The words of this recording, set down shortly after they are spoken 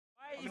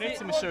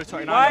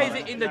Why is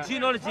it in the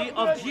genealogy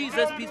of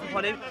Jesus, peace be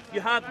upon him,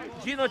 you have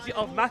genealogy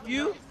of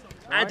Matthew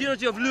and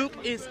genealogy of Luke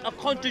is a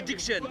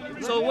contradiction.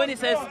 So when it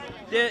says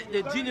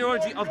the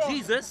genealogy of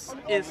Jesus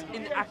is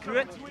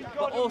inaccurate,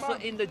 but also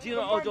in the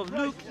genealogy of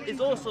Luke is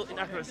also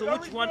inaccurate. So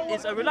which one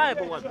is a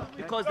reliable one?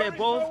 Because they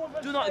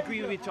both do not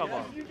agree with each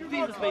other.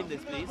 Please explain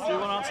this, please. Do you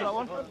want to answer that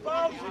one?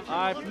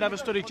 I've never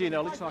studied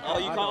genealogy. So oh,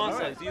 you can't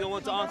answer. So you don't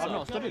want to answer? I've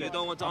not studied it. You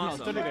don't want to I've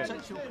answer? Not studied it.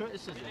 Sexual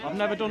criticism. I've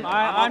never done.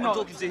 I'm not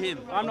talking to him.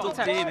 I'm not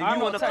talking to him. If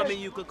you want to come in,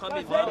 you could come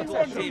in. But I'm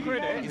talking to him.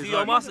 Is he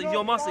your master? Is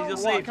your master? Is your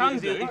slave?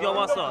 Is your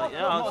master?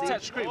 Yeah, I'm not a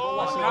text script.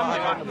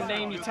 I can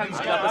name you 10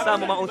 scholars. I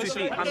stand on my own 2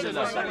 feet.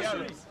 Alhamdulillah.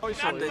 Alhamdulillah.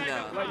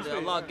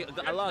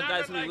 A lot of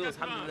guys who will.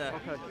 Alhamdulillah.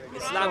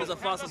 Islam is the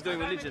fastest growing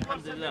religion.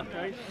 Alhamdulillah.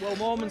 Okay. Well,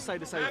 Mormons say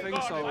the same thing.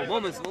 So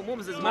Mormons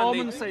is man-made.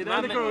 Mormons say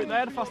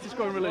they're the fastest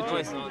growing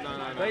religion. No.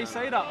 They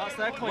say that. That's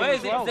their claim. Where is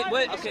as well. it?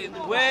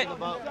 Where?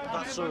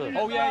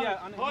 Oh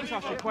yeah. And I just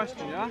asked you a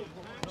question, yeah.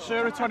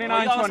 Surah 29:20.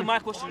 You answered my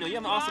question. No, you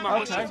haven't answered my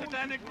question.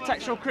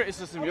 Textual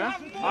criticism, yeah.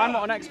 I'm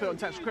not an expert on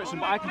textual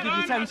criticism, but I can give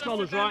you 10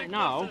 scholars right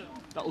now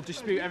that will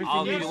dispute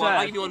everything you said.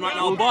 I'll give you one right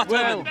now. Bart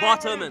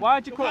Ehrman.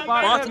 Why'd you call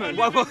Bart Ehrman?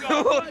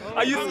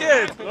 Are you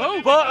scared?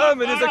 No. Bart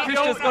Ehrman is a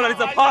Christian scholar.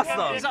 He's a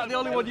pastor. Is that the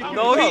only one you can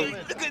No, Bart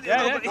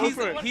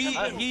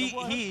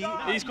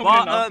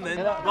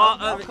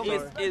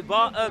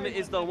Ehrman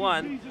is the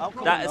one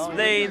that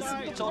explains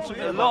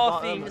a lot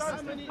of things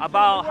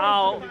about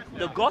how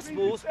the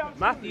Gospels,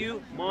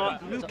 Matthew,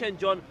 Mark, Luke and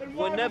John,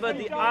 were never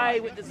the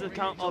eyewitness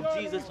account of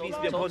Jesus, peace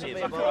be upon him.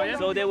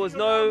 So it's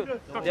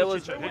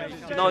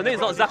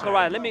not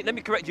Zachariah. Let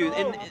me correct you.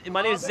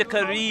 My name is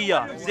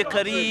Zechariah.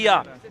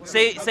 Zechariah.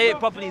 Say it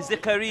properly.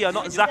 Zechariah,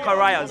 not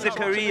Zachariah.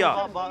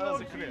 Zechariah.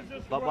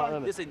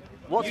 Listen,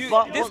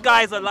 this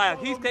guy is a liar.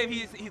 He's claimed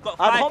he's got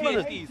 5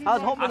 PhDs. I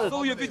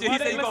saw your video. He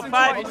said he got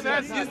 5. This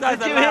guy's a liar.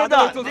 Did you hear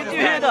that? Did you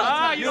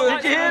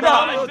hear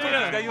that?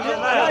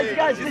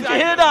 Guys, did you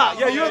hear that?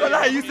 Yeah, you're the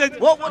liar. You said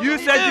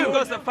you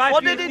got some 5 PhDs.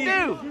 What did he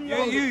do?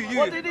 You.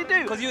 What did he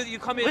do? Because you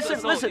come here to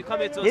assault. Listen.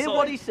 Hear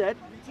what he said.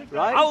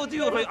 Right? I will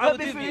do it. Let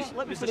me finish.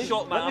 Mr.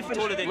 Short man, I'm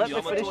taller than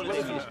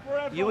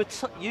you.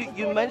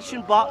 You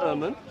mentioned Bart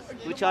Ehrman,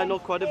 which I know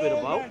quite a bit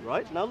about.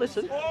 Right? Now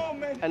listen.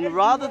 And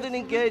rather than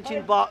engage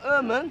in Bart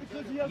Ehrman,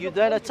 you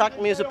then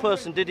attacked me as a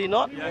person. Did he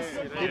not? Yes.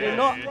 Did he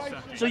not?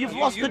 So you've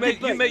lost the debate.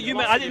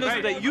 I didn't lose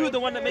the debate. You were the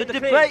one that made the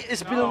debate. The debate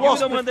has been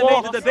lost before. The one that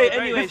made the debate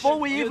anyway. Before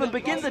we even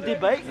begin the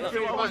debate.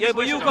 Yeah,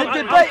 but you got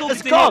the debate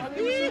has gone.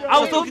 I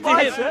was talking to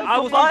him. I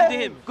was talking to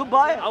him.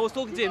 Goodbye. I was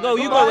talking to him. No,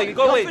 you go away.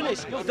 Go away.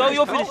 No,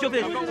 you're finished. You're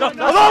finished.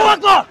 Allahu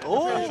Akbar!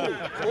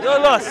 You're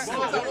lost.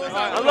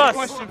 I'm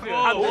lost.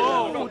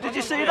 Oh, did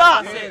you see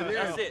that?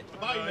 That's it.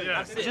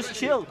 Just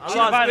chill.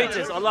 Allah's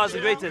greatest. Allah's the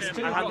greatest.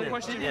 He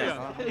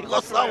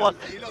lost that one.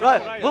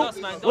 Right.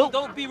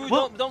 Don't be rude.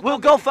 We'll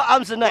go for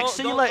Hamza next.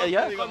 See you later,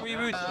 yeah? Don't be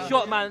rude.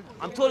 Short man.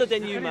 I'm taller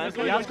than you, man.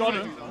 He has got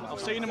him. I've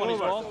seen him on his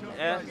wall.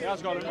 Yeah. He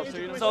has got him. I've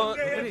seen him.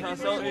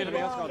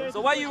 So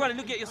why are you running?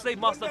 Look at your slave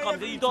master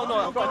comes. You don't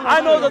know. I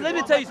know that. Let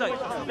me tell you something.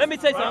 I'm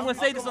going to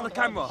say this on the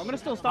camera. I'm going to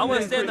still stand. I'm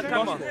going to say on the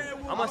camera.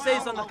 I'm going to say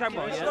this on the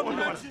camera.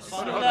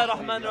 Bismillah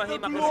ar-Rahman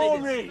ar-Rahim. I can say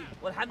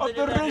this. Of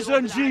the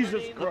risen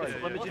Jesus Christ.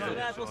 Come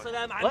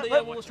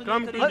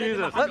to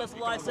Jesus.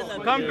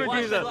 Come to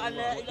Jesus.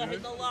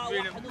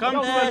 Come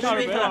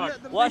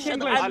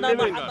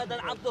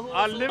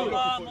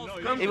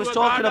He was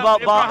talking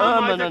about Bart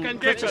Ehrman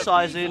and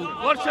criticising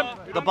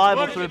the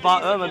Bible through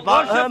Bart Ehrman.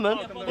 Bart Ehrman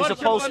is a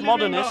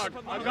postmodernist,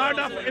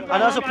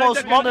 and as a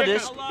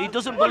postmodernist, he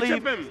doesn't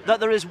believe that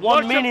there is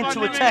one meaning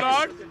to a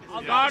text.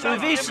 So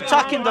if he's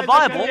attacking the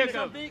Bible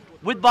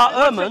with Bart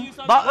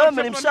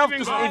Ehrman himself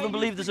doesn't even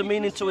believe there's a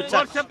meaning to a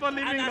text.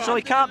 So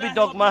he can't be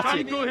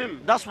dogmatic.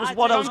 That was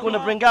what I was going to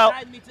bring out,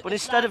 but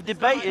instead of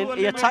debating,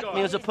 he attacked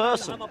me as a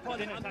person. You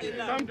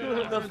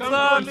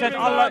said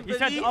Allah is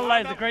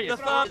the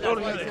greatest.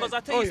 Because I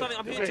tell you something,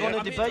 I'm here to want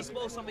to debate?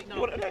 All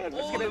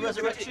the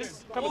resurrection.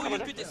 All you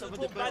critics of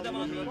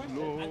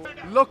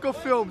Local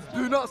Films,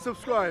 do not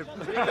subscribe.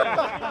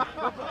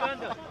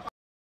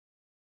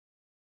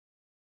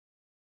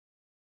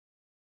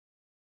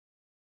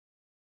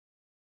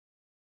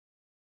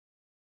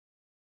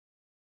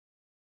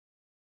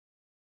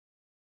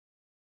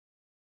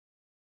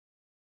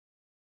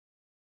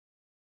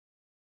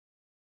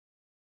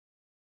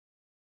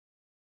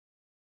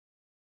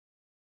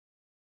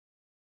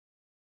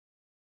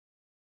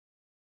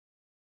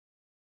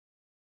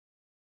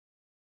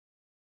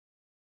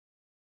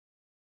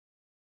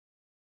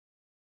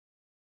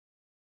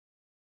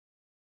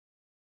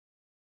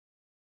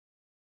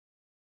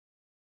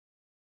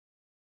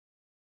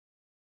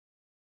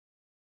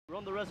 We're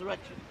on the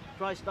resurrection.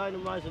 Christ dying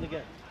and rising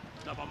again.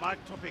 No, but my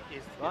topic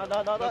is...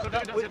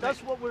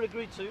 That's what we're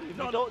agreed to. If you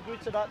don't agree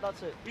to that,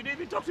 that's it. You didn't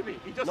even talk to me.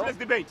 You just let's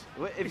debate.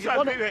 If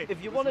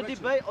you want to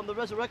debate on the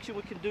resurrection,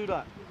 we can do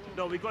that.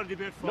 No, we've got to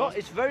debate first. No,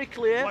 it's very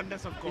clear.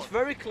 Oneness of God. It's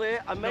very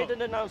clear. I made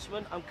an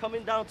announcement. I'm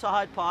coming down to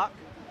Hyde Park.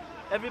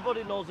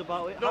 Everybody knows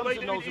about it. No,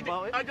 Hamza knows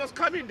about it. I just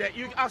come in there.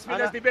 You asked me,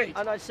 let's debate.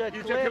 And I said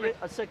You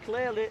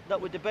clearly,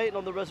 that we're debating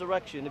on the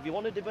resurrection. If you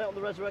want to debate on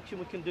the resurrection,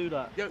 we can do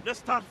that. Yeah, let's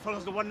start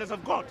from the oneness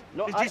of God.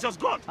 No, Is Jesus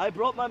God? I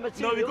brought my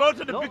material. No, we go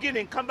to the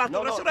beginning, come back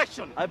to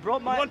resurrection. I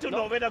brought my. We want to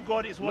know whether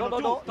God is one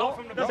or two.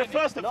 That's the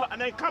first,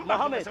 and then come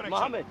back to resurrection.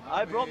 Mohammed,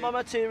 I brought my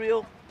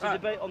material to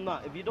debate on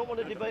that. If you don't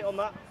want to debate on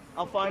that,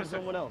 I'll find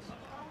someone else.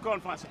 Go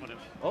and find someone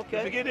else. Okay.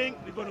 The beginning,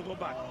 we're going to go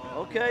back.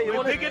 Okay. You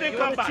want to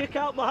check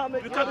out,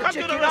 Mohammed? We can come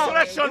to the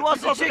resurrection. He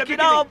wants to check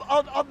it out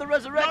on the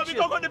resurrection.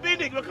 No, we go to the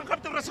beginning. We can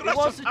come to the resurrection. He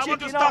wants to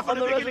check it out on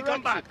the resurrection.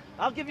 Come back.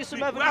 I'll give you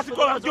some evidence. We have to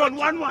go John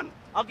 1:1.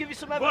 I'll give you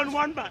some evidence.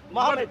 John 1:1.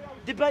 Mohammed,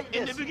 debate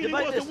this. In the beginning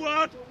was the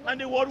Word, and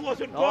the Word was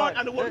with God,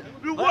 and the Word.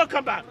 We will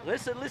come back.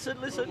 Listen.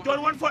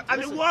 John 1:4,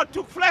 and the Word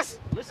took flesh.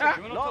 Listen.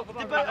 No,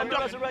 debate on the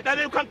resurrection. Then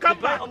you can come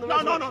back.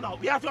 No.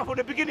 We have to go from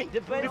the beginning.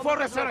 Before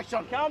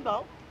resurrection. Calm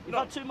down. You've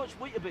had too much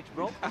Weetabix,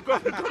 bro. Go.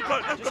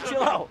 Just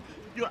chill out.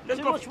 Let's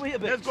go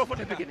for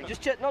the beginning.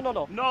 Just check. No.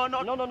 No.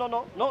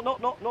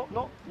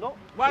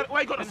 Why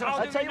you got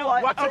resurrection? I tell you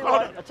why.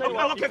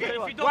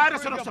 Why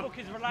resurrection?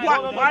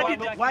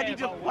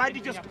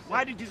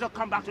 Why did Jesus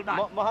come back to die?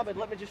 Mohammed,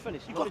 let me just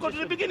finish. Go to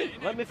the beginning.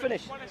 Let me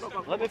finish.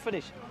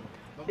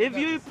 If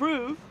you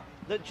prove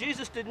that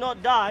Jesus did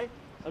not die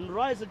and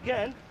rise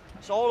again,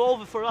 it's all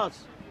over for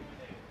us.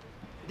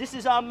 This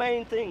is our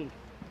main thing,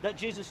 that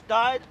Jesus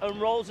died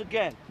and rose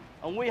again.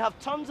 And we have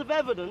tons of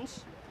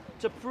evidence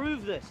to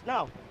prove this.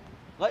 Now,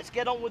 let's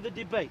get on with the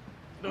debate.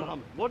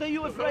 Mohammed, what are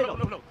you afraid of?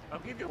 No. I'll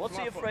give you What's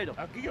he afraid of?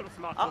 I'll give you the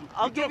flat.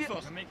 I'll give you.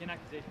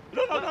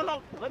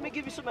 No. Let me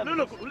give you some No,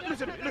 evidence. look,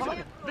 listen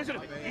to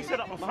me. He said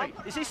I'm afraid.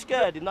 Is he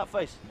scared in that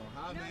face?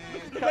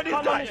 Look at this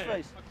Pan guy. on his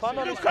face.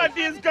 Look at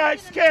this guy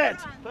scared.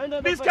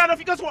 This kind of,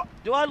 guess what?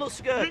 Do I look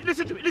scared?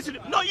 Listen to me.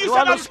 No, you Do said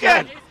I I'm look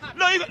scared. scared?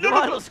 No,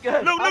 I look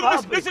scared? No, I'm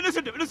happy. listen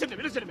to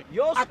me.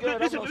 You're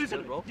scared, Listen, I'm not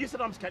scared, bro. You said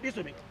I'm scared.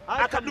 Listen to me.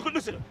 I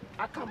Listen.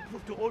 I can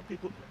prove to all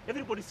people,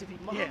 everybody sitting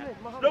here.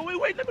 No,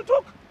 wait, let me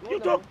talk. You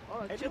talk.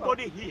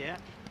 Everybody here,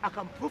 I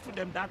can prove to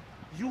them that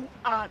you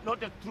are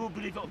not a true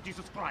believer of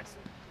Jesus Christ.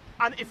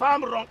 And if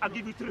I'm wrong, I'll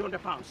give you £300.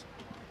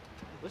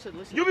 Listen.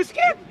 You be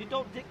scared? You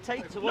don't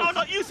dictate to us.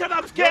 No, you said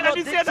I'm scared. I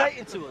didn't say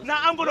that. To us. Now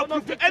I'm going to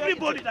prove to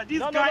everybody that this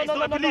guy is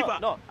not a believer.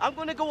 No, I'm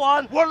going to go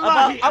on.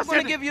 I'm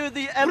going to give you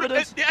the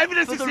evidence. The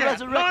evidence for is the here.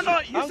 resurrection. No,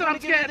 you said I'm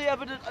scared. The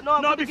evidence.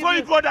 No, before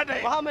you go that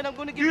day. Mohammed, I'm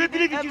going to give you the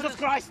believe in evidence. Jesus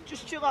Christ?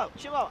 Just chill out.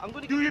 I'm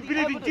going to give Do you you the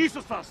believe in evidence.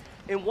 Jesus first?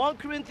 In 1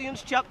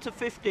 Corinthians chapter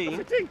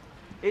 15,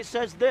 it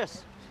says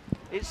this.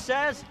 It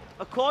says,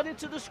 according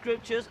to the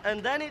scriptures,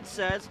 and then it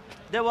says,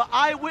 there were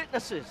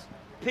eyewitnesses.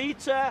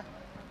 Peter,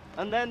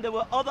 and then there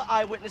were other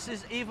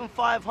eyewitnesses, even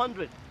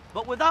 500.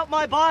 But without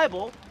my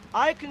Bible,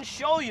 I can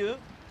show you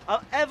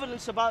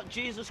evidence about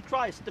Jesus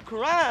Christ. The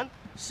Quran,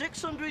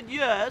 600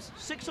 years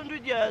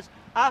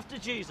after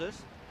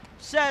Jesus,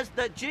 says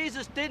that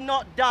Jesus did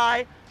not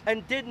die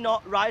and did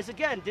not rise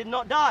again, did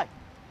not die.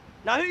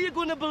 Now who are you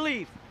going to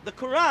believe? The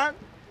Quran,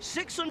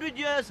 600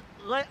 years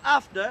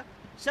after,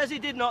 says he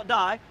did not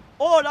die,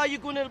 or are you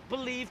going to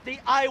believe the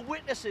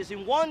eyewitnesses?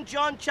 In 1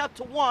 John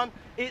chapter 1,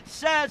 it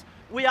says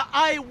we are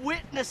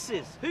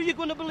eyewitnesses. Who are you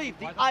going to believe?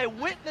 The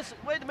eyewitnesses,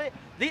 wait a minute,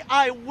 the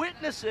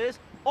eyewitnesses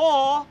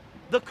or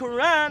the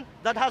Quran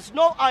that has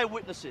no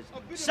eyewitnesses?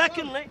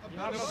 Secondly,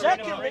 No, they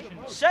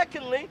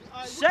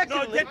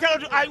tell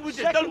you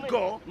eyewitnesses, don't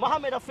go.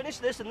 Mohammed, I'll finish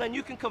this and then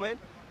you can come in.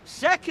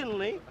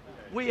 Secondly,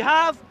 we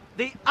have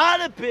the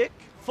Arabic,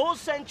 4th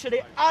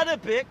century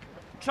Arabic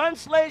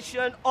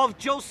translation of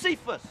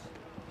Josephus.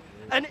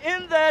 And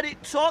in there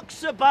it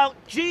talks about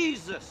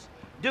Jesus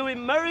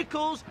doing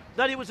miracles,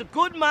 that he was a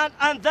good man,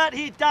 and that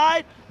he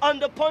died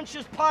under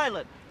Pontius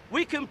Pilate.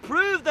 We can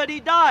prove that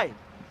he died.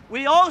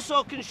 We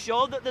also can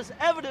show that there's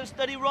evidence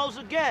that he rose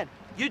again.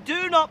 You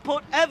do not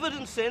put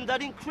evidence in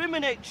that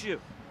incriminates you,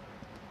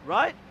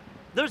 right?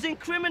 There's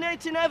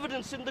incriminating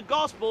evidence in the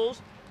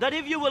Gospels that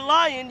if you were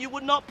lying, you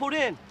would not put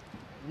in.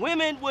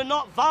 Women were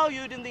not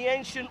valued in the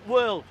ancient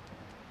world.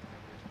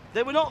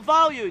 They were not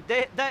valued.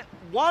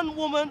 One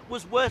woman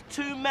was worth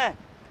 2 men.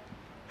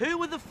 Who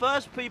were the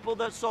first people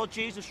that saw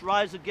Jesus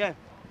rise again?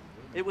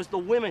 It was the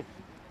women.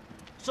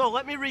 So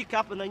let me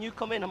recap and then you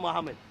come in,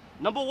 Muhammad.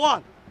 Number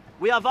 1,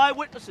 we have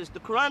eyewitnesses. The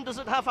Quran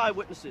doesn't have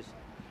eyewitnesses.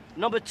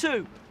 Number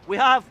 2, we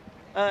have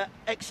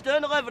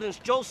external evidence,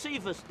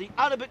 Josephus, the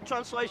Arabic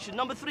translation.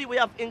 Number 3, we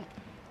have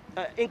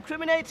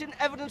incriminating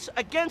evidence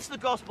against the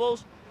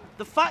Gospels.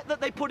 The fact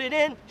that they put it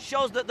in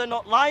shows that they're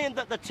not lying,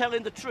 that they're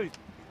telling the truth.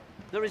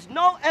 There is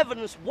no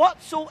evidence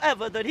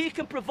whatsoever that he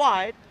can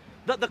provide,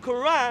 that the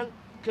Quran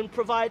can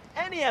provide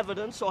any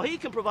evidence, or he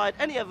can provide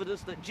any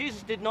evidence that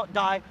Jesus did not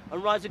die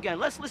and rise again.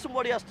 Let's listen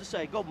what he has to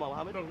say. Go,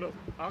 Muhammad. Look,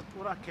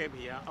 when I came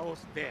here, I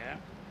was there.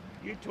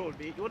 You told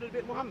me you wanted to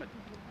debate Muhammad.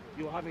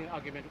 You were having an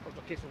argument of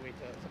the case with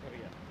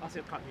Zakaria. I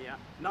said, come here.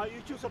 Now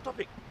you choose a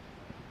topic.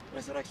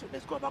 Resurrection.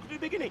 Let's go back to the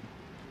beginning.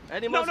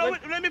 No,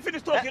 wait, let me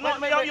finish talking. You're not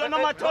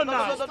my turn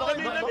now. Let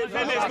me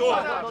finish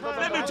talking.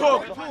 Let me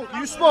talk.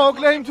 You spoke,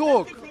 let him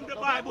talk.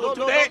 Bible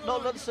today.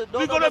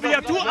 We're going to be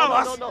here 2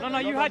 hours. No,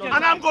 you had your...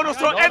 And I'm going to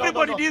show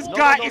everybody this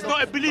guy is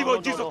not a believer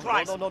of Jesus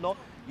Christ. No.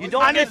 You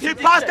don't And if he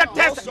passed the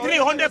test,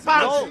 300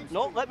 pounds.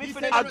 No, let me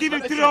finish. I'll give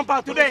him 300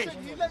 pounds today.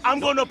 I'm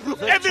going to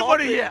prove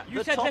everybody here.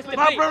 You said let's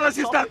My debate. brother and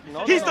sister,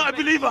 he's not a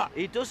believer.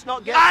 He does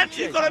not get And to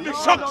he's change. going to be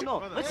shocked.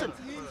 No. Listen,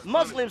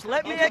 Muslims,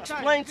 let me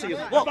explain to you.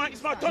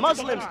 It's my turn.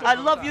 Muslims, I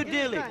love you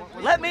dearly.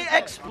 Let me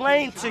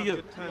explain to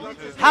you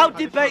how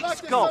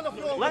debates go.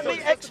 Let me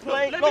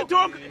explain. Let me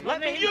talk.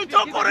 You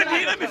talk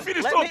already. Let me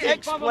finish Let talking. me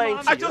explain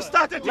to you. I just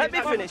started. Let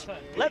me finish.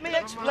 Let me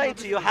explain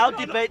to you how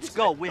debates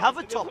go. We have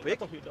a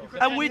topic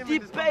and we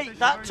debate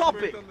that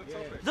topic.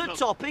 The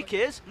topic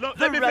is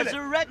the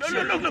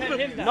resurrection.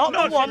 Not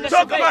the one that's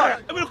Talk about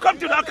it. We'll come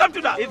to that. I'll come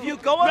to that. If you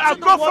go on I'll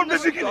to go the from one the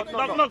that's beginning.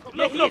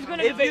 Look.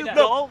 if you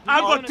go,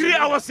 I've got 3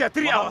 hours here,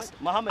 3 hours.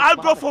 I'll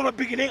go from the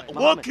beginning,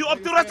 walk you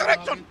up to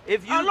resurrection.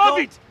 if you I love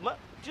go, it.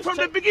 Just From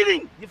the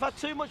beginning. You've had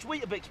too much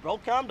Weetabix, bro.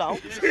 Calm down.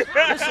 Listen.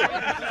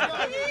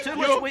 Too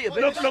much Weetabix.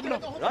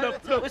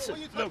 Look. Listen.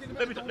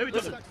 Let me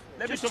talk.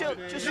 Just chill.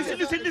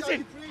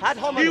 Listen. Had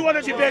Do hominem. you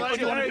want to debate or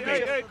do you want to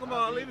debate? Hey, come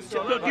on, leave it.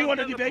 Look, do you want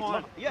to debate?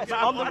 Yes,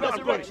 Yeah, on the I'm going.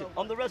 resurrection.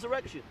 On the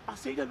resurrection. I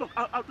say that, look,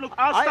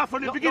 I'll start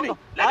from the beginning.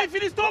 Let me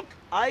finish talk.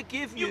 I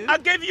give you. I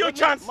gave you a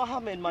chance.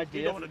 Mohammed, my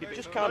dear, don't wanna debate.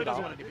 just No, calm he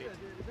doesn't down. wanna debate.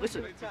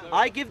 Listen,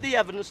 I give the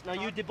evidence, now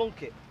you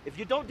debunk it. If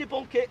you don't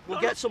debunk it, we'll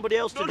get somebody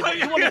else to No, debunk it.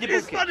 You want to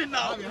it's debunk not it?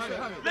 enough.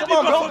 Let Come me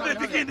on, go bro. from the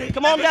beginning.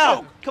 Come on Let me down.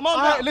 talk. Come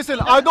on down. Listen,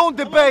 I don't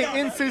debate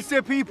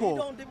insincere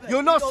people.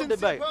 You're not Don't sincere.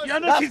 debate. You're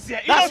not That's-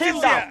 sincere. You're That's not him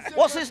sincere. now.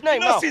 What's his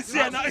name You're now? not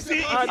sincere now. You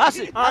see, That's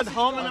it.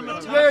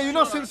 Yeah, you're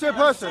not a sincere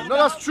person. No,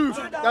 that's truth.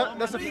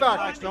 That's a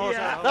fact.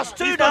 That's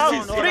 2 He's not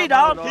down, sincere. 3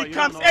 down. He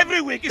comes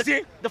every week, you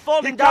see. The He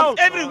falling comes down.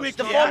 every week.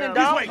 The here. falling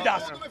This is down. what he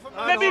does.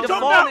 Let me The talk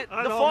falling,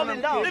 now. the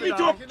falling down. Let me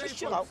talk. Just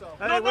chill out.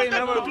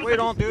 We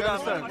don't do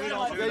that.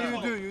 Yeah,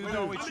 you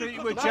do. We treat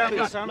you with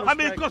champions. How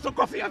many cups of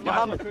coffee I've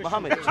got? Mohammed,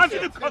 How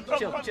many cups of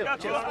chill.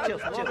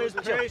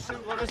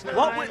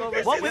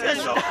 What What we've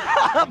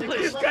established,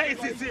 This guy is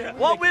sincere.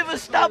 what we've You are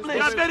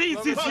established, very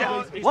insincere.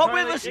 what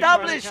we've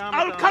established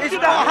I'll come is to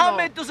that.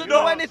 Mohammed doesn't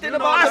know anything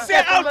about I the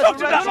said I'll talk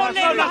to that.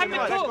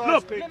 resurrection.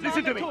 Look,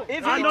 listen to me.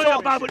 If I he know your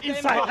talks- Bible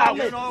inside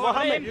Mohammed, out.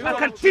 Mohammed, I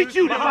can teach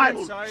you the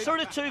Bible.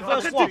 Surah 2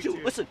 verse can 1. teach you.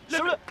 Listen,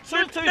 Surah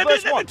 2 Let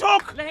verse me 1.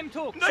 talk. Let him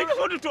talk. No, you just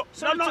want to talk.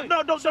 Surah No, two.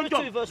 don't Surah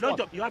jump. 2 verse Don't 1.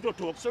 jump. You have to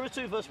talk. Surah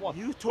 2 verse 1.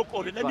 You talk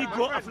already. Let me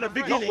go from the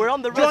beginning. we're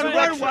on the John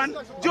resurrection.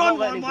 1, John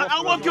 1,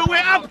 I'll walk your way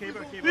up.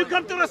 We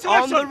come to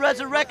On the resurrection.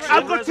 resurrection.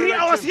 I've got 3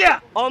 hours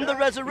here. On the Look,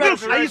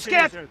 resurrection. are you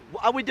scared?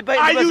 Are we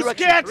debating Are the you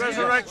resurrection? scared?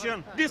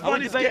 Resurrection. This Are we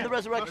one is debating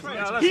the scared.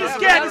 resurrection? He's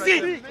scared, you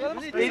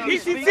see.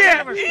 He's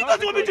sincere. He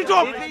doesn't want me to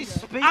talk. If he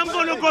speaks, I'm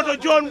going to go to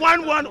John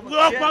 1.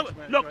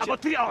 Look, I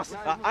got 3 hours.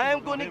 I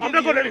am going to give I'm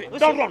not you... going to. Listen,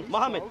 Don't run.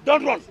 Mohammed.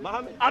 Don't run.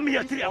 Mohammed. I'm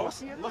here 3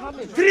 hours.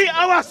 Mohammed. 3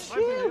 hours.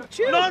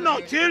 Chill. No,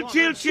 chill.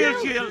 Chill.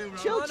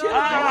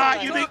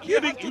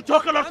 You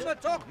talk a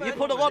lot. You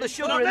put a lot of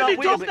sugar No, in let that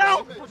me talk Weetabix.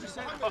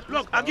 now.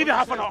 Look, I'll give you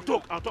half an hour.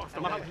 Talk. I'll talk.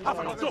 Half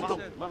an hour.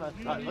 Talk.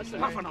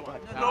 Half an hour.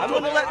 I'm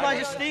going to let my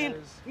esteemed...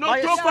 No,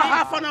 my talk for esteemed-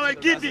 half an hour.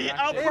 Give me.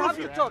 I'll You have prove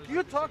to you. talk.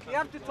 You talk. You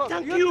have to talk.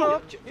 Thank you you.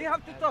 talk. You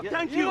have to talk.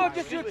 Thank You you. know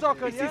just you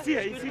talking. It's Yeah? sincere.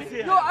 It's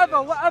sincere.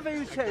 Whatever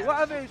you say.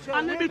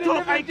 And let me We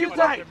talk, believe I in keep Jesus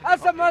quiet.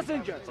 as a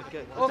messenger.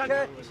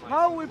 Okay.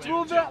 How we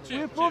prove it?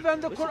 We prove it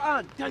in the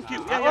Quran. Thank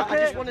you. I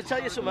just want to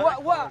tell you something.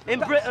 What? In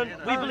Britain,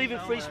 we believe in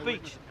free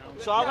speech.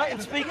 So I'll let him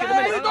speak in a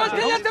Yeah, minute. you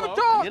don't let them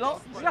talk. You know,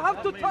 You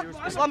have to talk.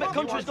 Islamic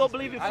countries don't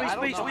believe in free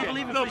speech. We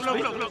believe in free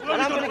speech. Look.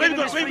 And I'm going to give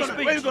him his free What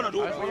are you speech. going to do?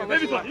 Where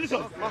are you going?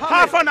 Listen.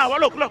 Half an hour.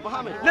 Look.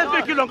 Let's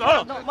make it longer.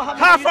 Hold on. Mohammed,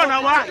 Half you an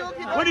don't-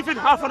 hour. When you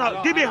finish half an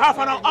hour, give me half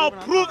an hour. I'll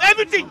prove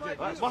everything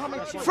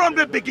Mohammed, chill. from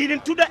the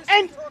beginning to the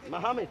end.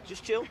 Mohammed,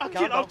 just chill. I'll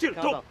Calm chill. down, calm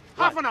Talk. down.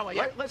 Half Right. an hour,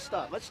 yeah? Let's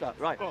start.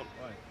 Right.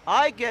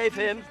 I gave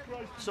him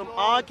some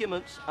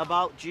arguments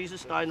about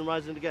Jesus dying and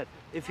rising again.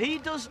 If he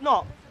does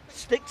not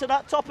stick to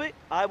that topic,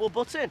 I will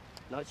butt in.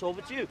 Now it's over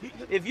to you.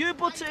 If you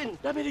butt in,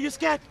 That means you're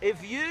scared.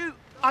 if you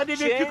I didn't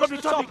pick change up the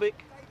the topic.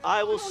 topic,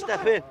 I will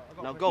step in.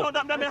 Now go. No,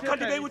 that means I can't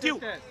debate with you.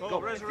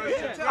 Go.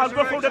 I'll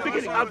go from the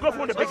beginning.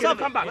 Let's have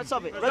Come it. back. Let's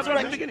have it. From the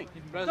Resurrection. beginning.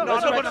 No,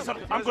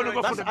 I'm going to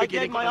go from the I gave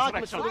beginning. my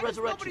arguments for the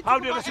resurrection. How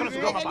do you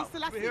resurrection come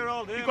about?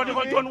 You're going to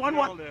go John 1.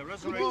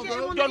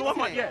 John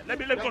 1, yeah. Let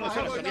me go to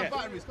resurrection,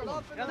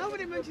 yeah.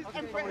 Nobody mentions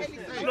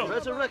Emperor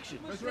Resurrection.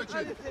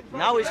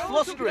 Now he's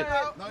flustering.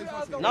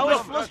 Now he's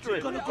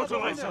flustering. Going to go to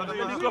resurrection.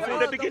 Let me go from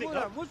the beginning.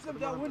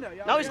 Muslims are winner.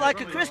 Yeah? Now he's like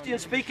a Christian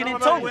speaking in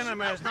It's not about tongues. winning,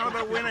 man. It's not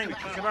about winning.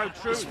 It's about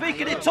truth.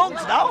 Speaking in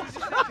tongues now.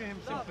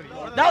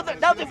 Now they've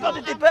got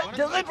to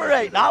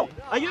deliberate now.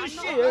 Are you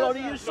Shia or are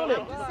you Sunni?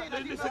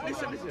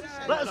 Listen.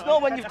 Let us know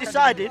when you've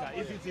decided.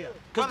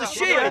 Because the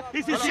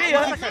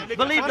Shia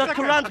believe the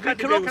Quran's been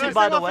corrupted,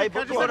 by the way.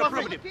 But go on.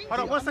 Hold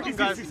on, 1 second,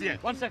 guys.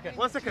 1 second.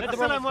 1 second.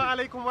 Assalamu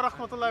alaikum wa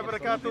rahmatullahi wa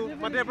barakatuh.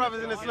 My dear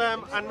brothers in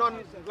Islam and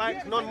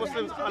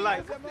non-Muslims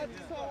alike.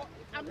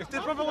 If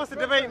this brother wants to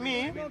debate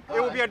me,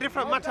 it will be a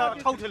different matter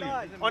totally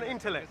on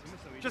intellect.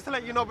 Just to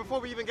let you know before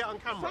we even get on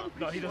camera.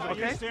 No, he doesn't.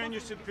 Okay? You're saying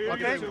you're superior.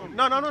 Okay?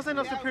 No, I'm not saying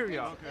I'm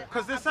superior.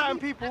 Because there's certain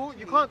people,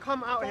 you can't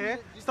come out here,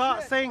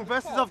 start saying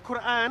verses of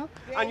Quran,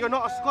 and you're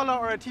not a scholar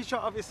or a teacher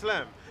of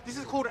Islam. This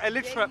is called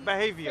illiterate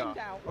behavior.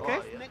 Okay?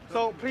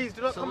 So please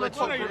do not come and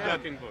talk. Can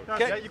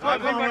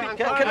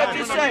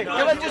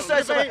I just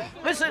say something?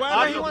 Listen,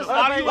 let me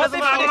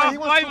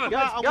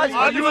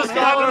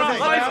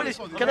finish.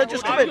 Can I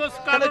just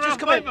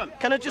come in?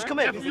 Can I just come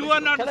in? You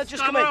are not a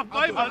scholar of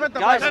Bible. I've read the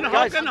Guys, Bible.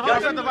 guys,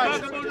 I've read the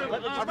Bible.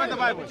 I've read the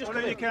Bible.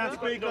 You can't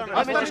speak on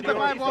I've studied the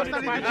Bible. I've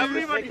studied the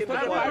Jews.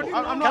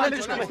 I'm not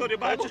illiterate. Can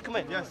I just come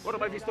in? Yes. What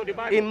about if you study the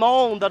Bible? He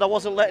moaned that I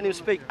wasn't letting him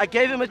speak. I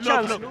gave him a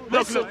chance.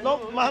 Listen,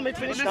 no, Mohammed,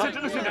 finish now.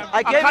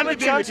 I gave him a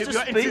chance to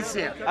speak.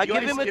 I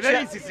give him a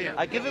chance.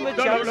 I give him a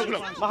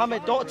chance.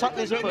 Mohammed, don't attack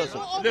me as a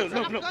person. Look.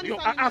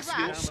 I asked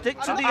you.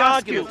 Stick to the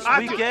arguments.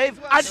 We gave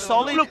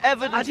solid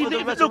evidence for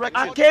the resurrection.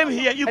 I came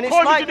here. You And it's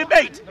called me like- to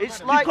debate.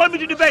 it's like- You called me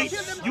to debate.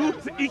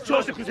 You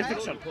chose the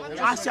crucifixion.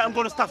 I said I'm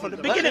going to start from the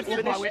beginning.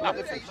 finish. My way up.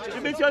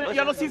 It means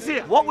you're not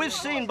sincere. What we've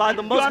seen by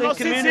the Muslim not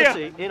sincere.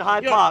 community in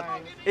Hyde Park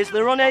is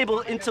they're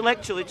unable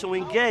intellectually to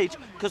engage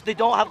because they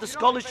don't have the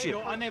scholarship.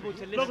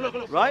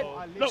 Look. Right?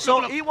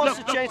 So he wants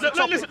to change the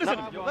topic. Listen.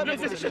 Let me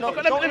finish. No,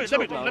 Let don't me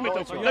interrupt talk. now. Let me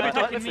Don't talk. interrupt. Let me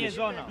talk. Let me finish.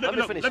 Let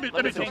me finish. Let me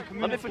Let me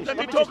talk. finish.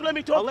 Let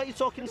me talk. I'll let you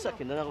talk in a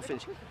second, then I'll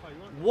finish.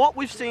 What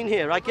we've seen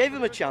here, I gave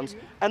him a chance,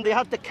 and they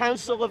had the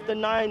council of the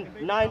nine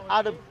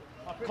Arab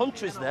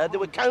countries there. They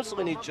were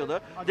counselling each other.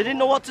 They didn't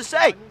know what to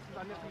say.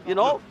 You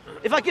know,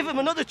 if I give him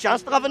another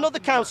chance, they'll have another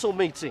council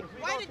meeting.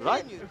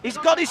 Right? He's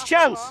got his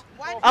chance.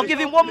 I'll give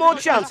him one more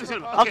chance.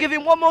 I'll give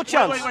him one more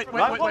chance.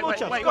 Right? One more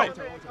chance. Wait.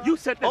 You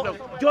said that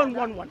John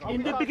 1:1.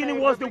 In the beginning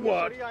was the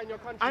Word,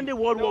 and the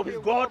Word was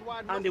with God,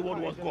 and the Word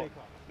was God.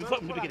 Before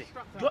in the beginning.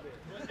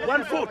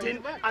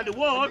 1:14, and the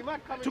Word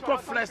took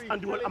up flesh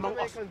and dwelt among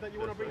us.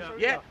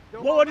 Yeah.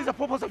 What is the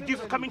purpose of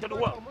Jesus coming to the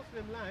world?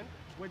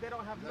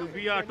 To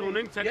be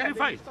atoning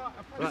sacrifice.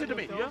 Listen to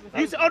me.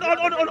 You said,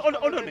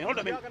 hold on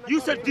a minute. You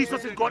said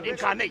Jesus is God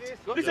incarnate.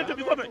 Listen to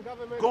me,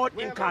 God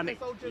incarnate.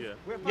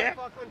 Yeah.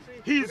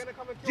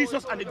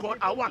 Jesus and the God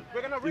are one.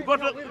 We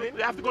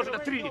have to go to the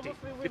Trinity.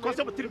 The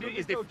concept of Trinity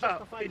is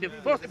in the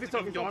first epistle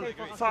of John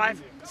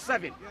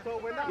 5:7.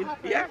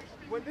 Yeah.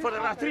 For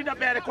there are three that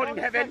bear record in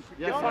heaven: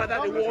 the Father,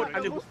 the Word,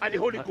 and the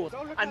Holy Ghost.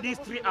 And these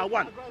three are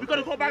one. We're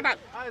going to go back that.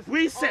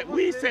 We said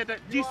that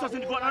Jesus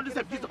is God, and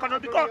Jesus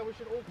cannot be God.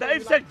 That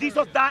if said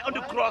Jesus died on the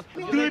cross,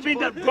 do you mean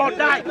that God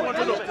died? We want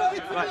to know.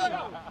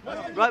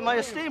 Right, my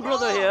esteemed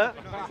brother here,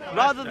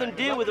 rather than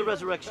deal with the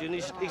resurrection,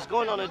 he's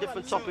going on a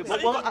different topic.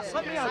 But well,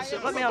 let me answer.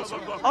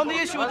 On the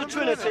issue of the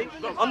Trinity,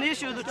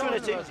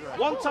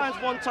 1 times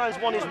 1 times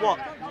 1 is what?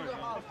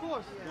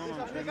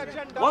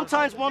 1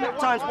 times 1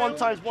 times 1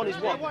 times 1 is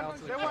what?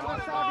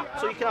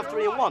 So you can have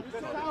 3 in 1,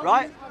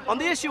 right? On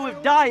the issue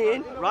of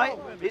dying, right,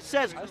 it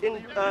says in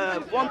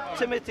 1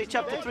 Timothy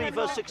chapter 3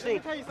 verse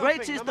 16,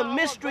 great is the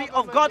mystery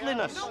of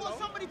godliness,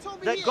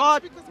 that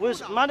God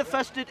was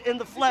manifested in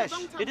the flesh.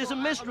 It is a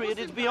mystery, it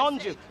is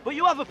beyond you. But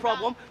you have a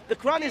problem. The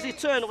Quran is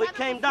eternal. It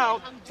came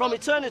down from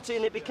eternity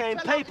and it became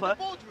paper.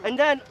 And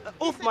then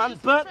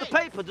Uthman burnt the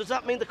paper. Does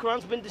that mean the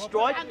Quran's been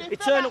destroyed?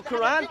 Eternal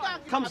Quran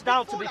comes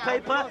down to be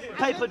paper.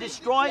 Paper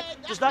destroyed.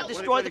 Does that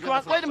destroy the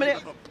Quran? Wait a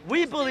minute.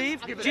 We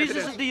believe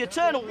Jesus is the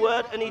eternal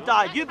word and he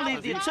died. You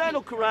believe the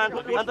eternal Quran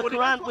and the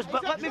Quran was...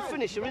 But let me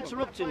finish. You're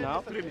interrupting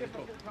now.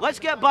 Let's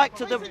get back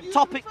to the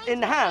topic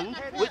in hand,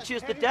 which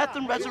is the death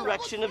and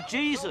resurrection of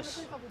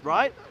Jesus,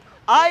 right?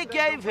 I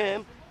gave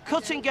him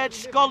cutting-edge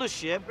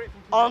scholarship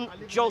on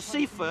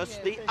Josephus,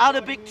 the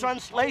Arabic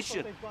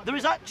translation. There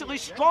is actually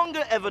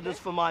stronger evidence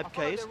for my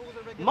case.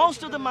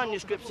 Most of the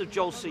manuscripts of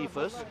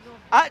Josephus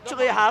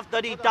actually have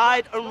that he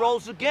died and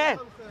rose again.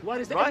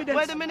 What is the right? evidence?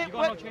 Wait a minute,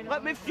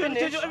 let me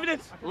finish.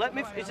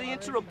 Is he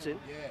interrupting?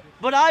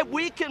 But I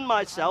weakened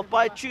myself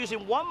by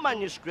choosing one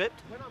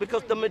manuscript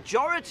because the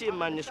majority of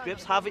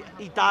manuscripts have it,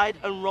 he died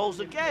and rose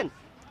again.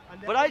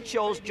 But I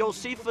chose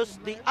Josephus,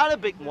 the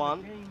Arabic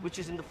one, which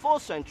is in the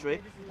 4th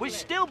century, which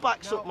still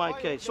backs up my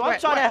case. So I'm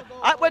trying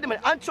to, wait a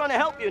minute, I'm trying to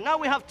help you. Now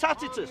we have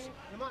Tacitus.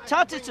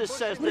 Tacitus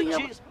says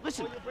that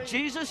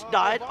Jesus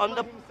died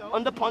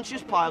under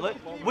Pontius Pilate,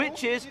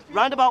 which is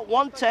round about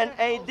 110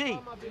 AD.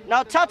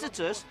 Now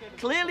Tacitus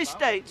clearly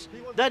states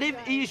that if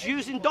he's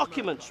using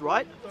documents,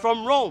 right,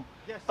 from Rome,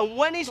 and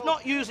when he's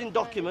not using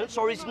documents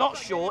or he's not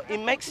sure, he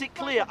makes it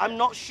clear, I'm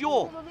not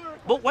sure.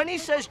 But when he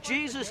says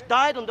Jesus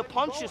died under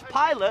Pontius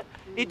Pilate,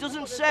 he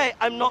doesn't say,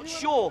 I'm not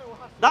sure.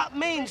 That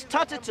means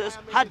Tacitus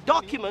had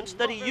documents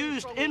that he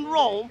used in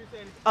Rome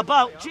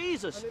about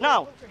Jesus.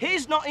 Now,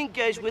 he's not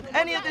engaged with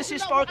any of this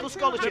historical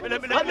scholarship.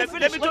 Let me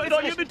finish.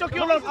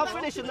 I'll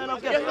finish and then I'll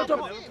get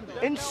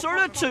it. In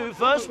Surah 2,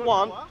 verse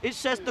 1, it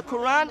says the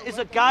Quran is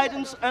a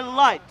guidance and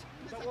light.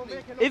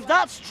 If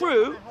that's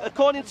true,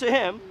 according to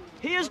him,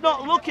 he is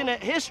not looking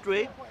at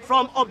history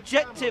from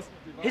objective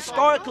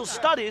historical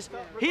studies.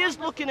 He is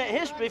looking at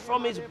history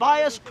from his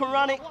biased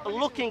Quranic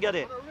looking at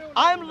it.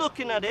 I'm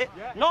looking at it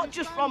not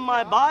just from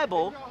my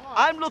Bible,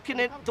 I'm looking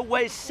at the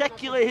way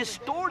secular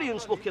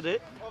historians look at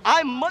it.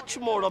 I'm much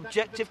more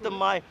objective than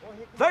my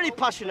very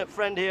passionate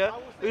friend here,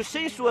 who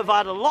seems to have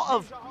had a lot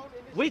of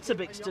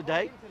Weetabix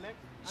today.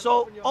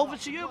 So over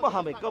to you,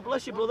 Mohammed. God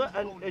bless you, brother,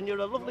 and you're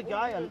a lovely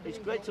guy, and it's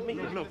great to meet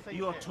you. Look,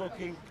 you are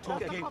talking,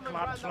 clap.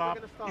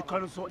 You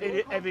can't show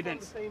any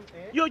evidence.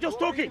 You're just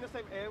talking.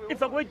 In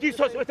fact, when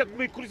Jesus was to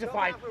be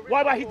crucified,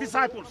 why were his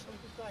disciples?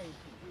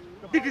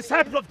 The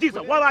disciples of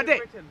Jesus, why were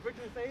they?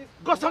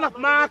 Gospel of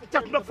Mark,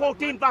 chapter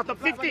 14, verse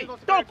 50.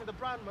 Stop.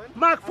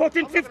 Mark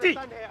 14, 50.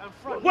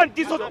 When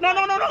Jesus,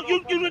 no,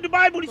 you read the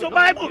Bible, it's your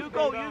Bible. You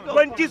go.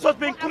 When Jesus was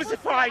being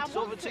crucified, It's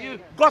over to you.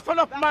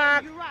 Gospel of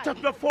Mark,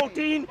 chapter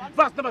 14,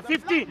 verse number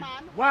 50.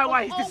 Why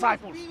were his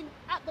disciples?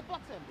 At the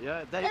bottom.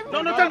 Yeah,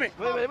 No, tell me.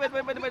 Wait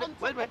a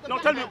minute. No,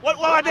 tell me, what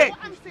are they?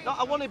 No,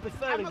 I want to be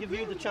fair and give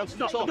you the chance to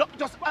No, talk.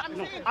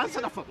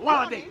 answer that first. What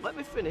are they? Let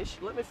me finish.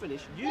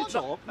 You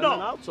talk, and then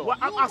I'll talk.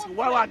 I'm asking,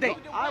 what are they?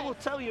 I will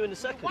tell you in a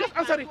second. Just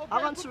answer it.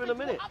 I'll answer in a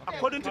minute.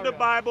 According to the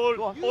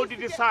Bible, all the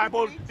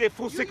disciples, they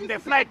forsook, they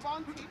fled.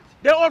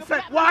 They all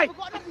fled. Why?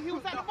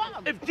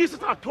 If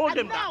Jesus had told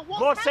them that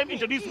God sent him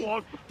into this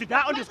world to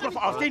die on this cross for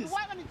our sins,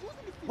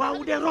 why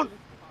would they run?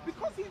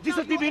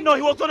 Jesus didn't know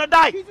he was going to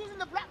die.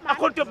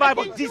 According to the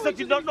Bible, Jesus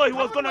did not know he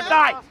was going to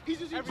die.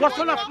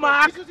 Gospel of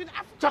Mark,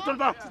 chapter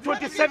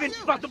 27,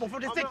 verse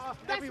 46.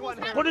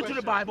 According to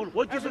the Bible,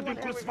 when Jesus was being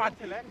crucified,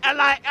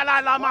 Eli,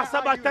 Eli, lama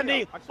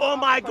sabachthani. Oh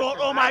my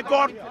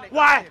God,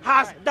 why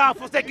hast thou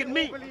forsaken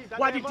me?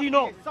 Why did he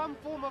know?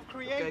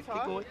 Okay,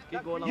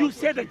 keep going. You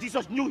said that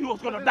Jesus knew he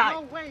was going to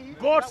die.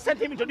 God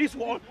sent him into this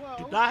world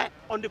to die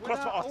on the cross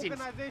for our sins.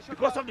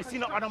 Because of the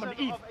sin of Adam and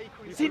Eve,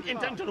 sin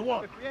entered into the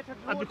world.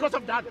 And because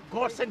of that,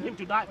 God sent him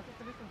to die.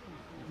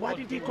 Why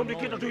did he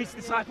communicate to his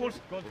disciples?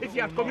 If he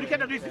had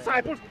communicated to his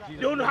disciples,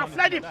 they would have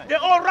fled him. They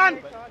all ran.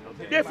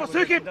 They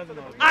forsook him.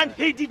 And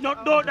he did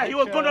not know that he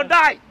was going to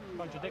die.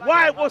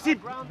 Why was he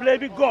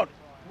blaming God?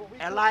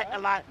 Eli,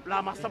 Eli,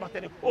 lama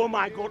sabachthani. Oh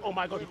my God,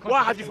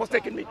 why have you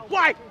forsaken me?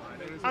 Why?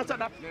 Answer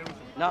that.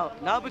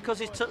 Now because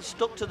he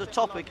stuck to the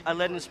topic, I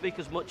let him speak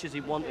as much as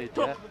he wanted.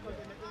 Yeah?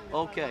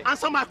 Okay.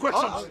 Answer my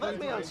questions. Oh, let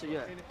me answer,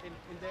 yeah.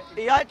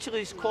 He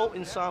actually is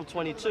quoting Psalm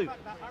 22.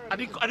 I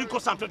didn't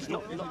quote Psalm 22.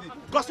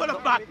 Gospel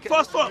of Mark,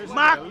 first one,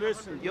 Mark.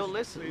 Yo,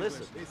 listen.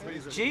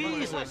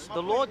 Jesus,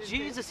 the Lord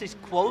Jesus is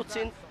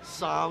quoting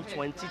Psalm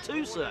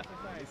 22, sir.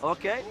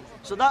 Okay?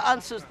 So that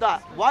answers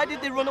that. Why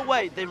did they run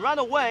away? They ran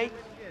away,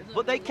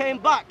 but they came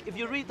back. If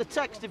you read the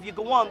text, if you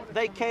go on,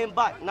 they came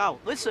back. Now,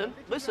 listen.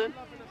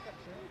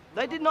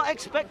 They did not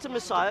expect a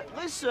Messiah.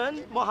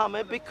 Listen,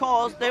 Mohammed,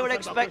 because they were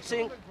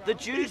expecting, the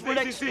Jews would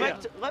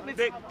expect.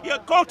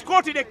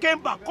 Quote it, they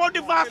came back. Quote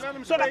the verse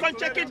so they can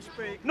check it.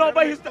 No,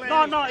 but it's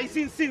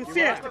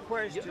insincere.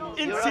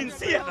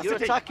 Insincere. You're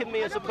attacking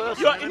me as a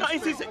person. You're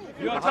insincere.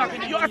 You're attacking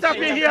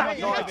me here.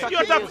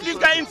 You're attacking this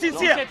guy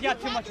insincere.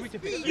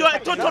 You're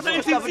totally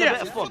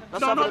insincere.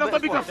 No, that's a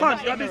big fun.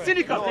 You're being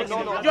cynical.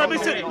 You're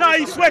being cynical. Now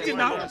he's sweating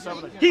now.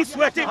 He's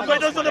sweating because he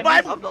doesn't know the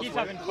Bible.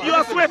 You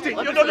are sweating.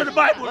 You don't know the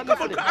Bible.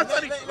 Come on,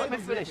 answer it. Let me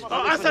finish.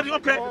 Oh, answer it,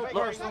 okay.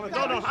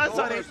 No,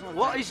 answer it.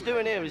 What he's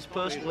doing here is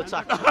personal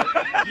attack.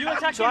 You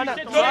attacking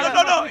him.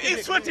 No,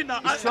 he's sweating now.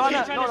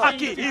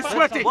 He's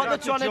sweating. What they're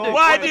trying to do.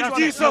 Why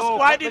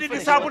did the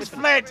disciples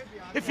fled?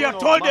 If you had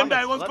told them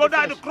that he was going to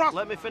die on the cross,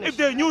 if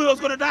they knew he was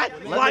going to die,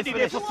 why did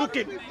they forsook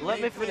him? Let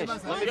me finish.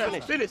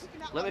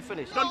 Let me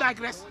finish. Don't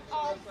digress.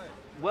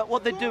 Well,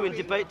 what they do in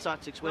debate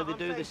tactics, where they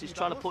do this, is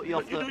trying to put you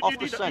off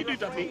the scent,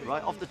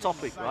 right? Off the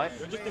topic, right?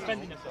 You're just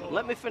defending yourself.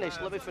 Let me finish.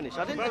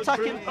 I didn't attack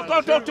him.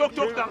 Talk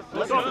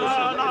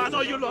now.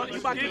 No,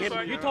 you back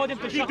him. You told him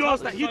to shut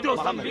up. He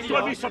does that. He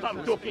told me shut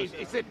up. Talk.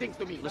 He said things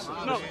to me. Listen.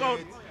 No, go.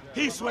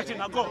 He's sweating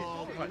now.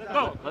 Go.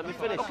 Let me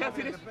finish. Okay,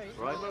 finish.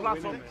 Right.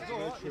 Platform.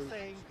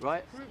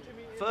 Right.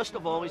 First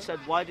of all, he said,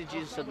 why did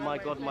Jesus say, my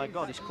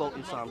God, he's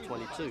quoting Psalm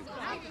 22.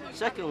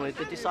 Secondly,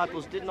 the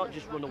disciples did not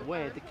just run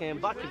away, they came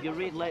back. If you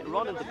read later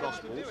on in the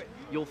Gospels,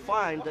 you'll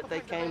find that they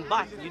came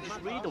back. You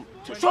just read them.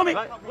 Show me.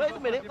 Right? Wait a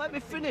minute, let me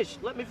finish,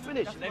 right?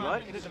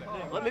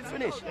 Let me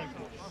finish.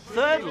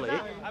 Thirdly,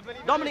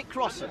 Dominic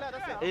Crossan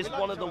is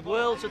one of the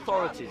world's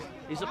authorities.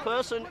 He's a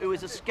person who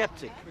is a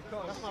skeptic.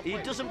 He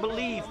doesn't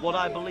believe what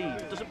I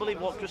believe. He doesn't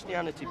believe what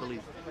Christianity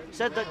believes. He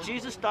said that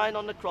Jesus dying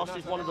on the cross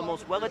is one of the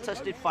most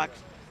well-attested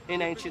facts in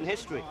ancient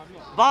history.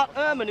 Bart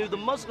Ehrman, who the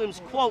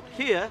Muslims quote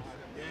here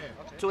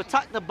to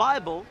attack the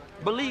Bible,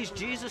 believes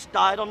Jesus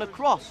died on the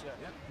cross.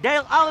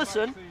 Dale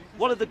Allison,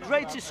 one of the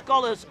greatest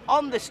scholars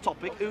on this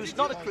topic, who's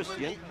not a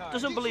Christian,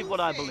 doesn't believe what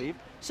I believe,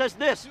 says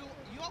this,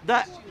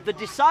 that the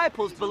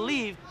disciples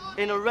believed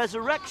in a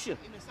resurrection,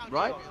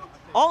 right?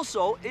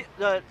 Also,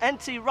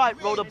 N.T. Wright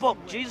wrote a book,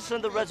 Jesus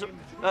and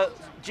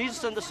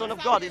the Son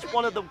of God. It's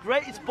one of the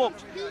greatest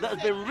books that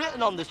has been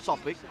written on this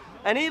topic.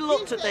 And he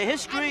looked at the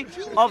history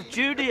of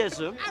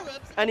Judaism,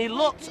 and he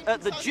looked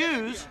at the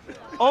Jews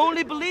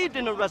only believed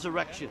in a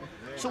resurrection.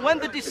 So when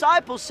the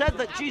disciples said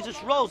that Jesus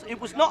rose,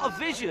 it was not a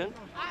vision,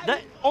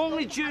 that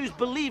only Jews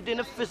believed in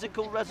a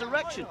physical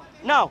resurrection.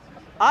 Now,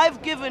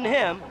 I've given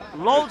him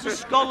loads of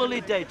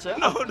scholarly data.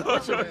 No.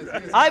 Listen,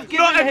 I've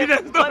given No him.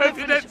 evidence, no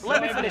evidence.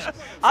 Let me finish.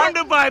 From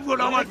the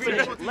Bible, I want to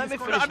finish. Let me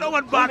finish. I don't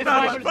want bad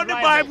Bible. From the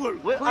Bible.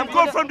 I'm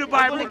Go from the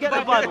Bible. I'm going to get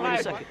the Bible in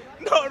a second.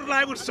 No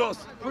reliable source.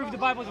 Prove the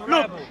Bible's Look,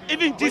 reliable.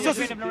 even Jesus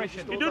is. You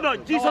don't know,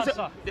 Jesus.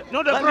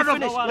 No, the Let me brother.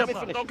 finish. Let me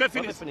finish. Okay, Let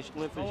me finish. finish.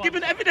 Let me finish. Give me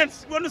the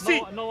evidence. We want to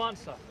see. No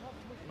answer.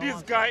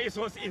 This guy is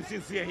so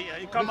insincere here.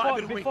 He come out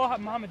every week.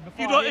 Muhammad,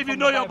 You don't even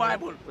know your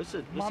Bible.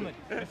 Listen. Muhammad,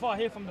 before I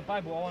hear from the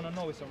Bible, I want to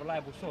know it's a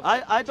reliable source.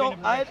 I don't.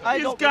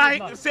 This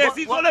guy says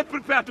he's only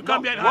prepared to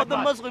come here and what the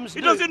have Muslims He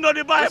do. doesn't know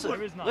the Bible.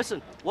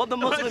 Listen, what the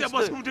Muslims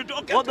do.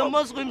 Okay, What the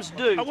Muslims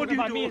do. What do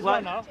you do?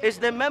 Right, is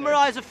they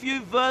memorize a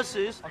few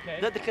verses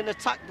that they can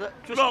attack the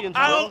Christians Look, with.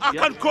 I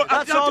can quote.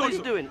 That's all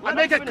he's doing. I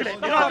make it clear.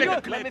 I make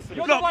it clear.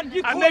 You're the one,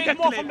 you quoted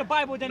more from the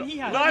Bible than he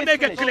has. No, I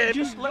make it clear.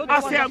 Let I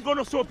say I'm going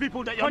to show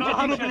people that you're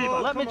not a believer.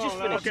 Let me just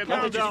finish.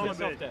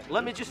 Okay,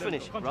 Let me just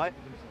finish, right?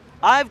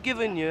 I've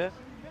given you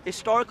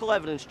historical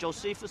evidence,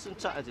 Josephus and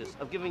Tacitus.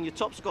 I've given you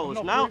top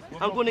scholars. Now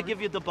I'm going to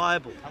give you the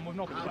Bible.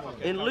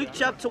 In Luke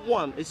chapter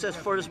 1, it says,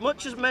 "For as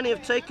much as many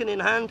have taken in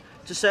hand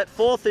to set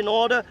forth in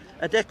order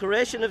a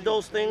declaration of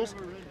those things,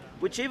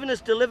 which even has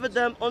delivered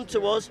them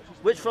unto us,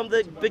 which from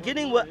the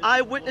beginning were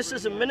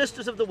eyewitnesses and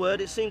ministers of the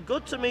word, it seemed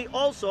good to me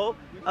also,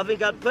 having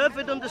had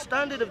perfect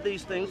understanding of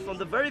these things from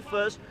the very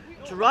first,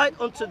 to write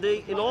unto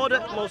thee in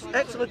order, most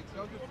excellent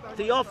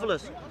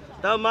Theophilus,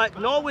 thou might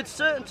know with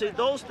certainty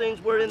those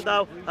things wherein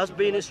thou hast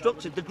been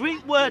instructed." The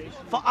Greek word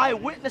for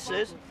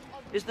eyewitnesses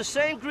is the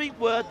same Greek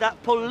word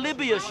that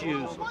Polybius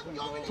used.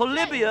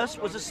 Polybius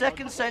was a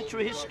 2nd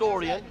century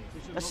historian,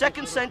 a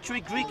 2nd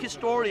century Greek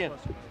historian.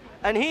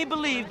 And he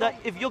believed that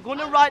if you're going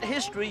to write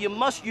history, you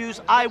must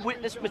use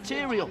eyewitness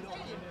material.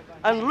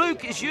 And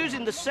Luke is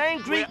using the same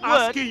Greek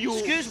word.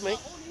 Excuse me.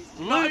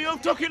 No, you're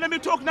talking. Let me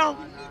talk now.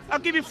 I'll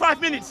give you 5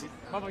 minutes.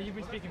 Papa, you've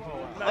been speaking for a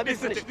while. Let me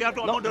finish.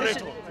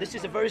 This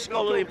is a very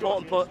scholarly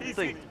important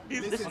thing.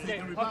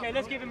 Okay,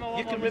 let's give him a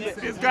one.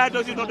 This guy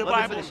doesn't know the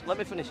Bible. Let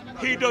me finish.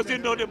 He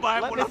doesn't know the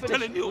Bible. I'm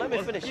telling you. Let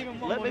me finish.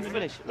 Let me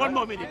finish. One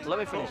more minute. Let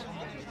me finish.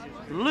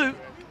 Luke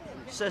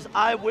says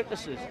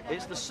eyewitnesses.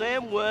 It's the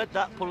same word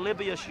that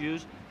Polybius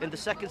used in the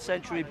 2nd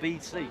century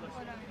BC.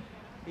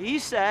 He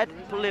said,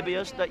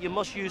 Polybius, that you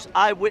must use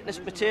eyewitness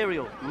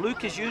material.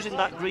 Luke is using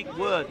that Greek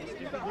word.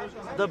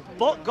 The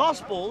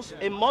Gospels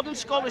in modern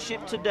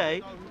scholarship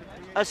today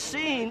are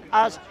seen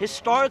as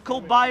historical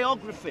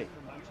biography.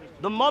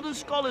 The modern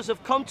scholars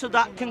have come to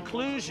that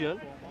conclusion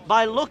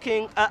by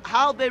looking at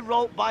how they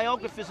wrote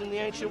biographies in the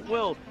ancient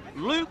world.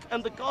 Luke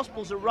and the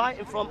Gospels are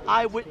writing from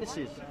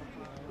eyewitnesses.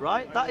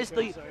 Right? That is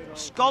the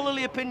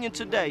scholarly opinion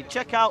today.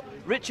 Check out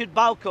Richard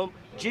Balcom,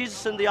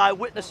 Jesus and the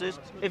Eyewitnesses,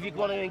 if you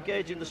want to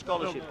engage in the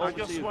scholarship.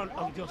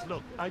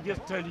 Look, I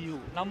just tell you.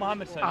 Now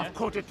Muhammad said, I've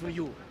quoted to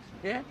you.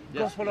 Yeah?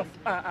 Yes.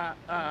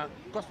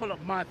 Gospel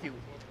of Matthew,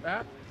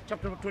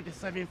 chapter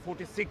 27,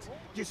 46.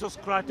 Jesus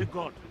cried to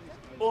God,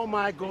 oh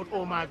my God,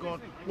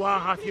 why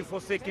have you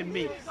forsaken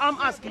me? I'm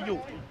asking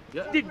you,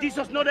 did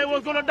Jesus know that he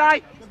was going to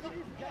die?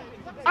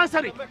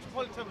 Answer it.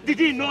 Did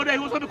he know that he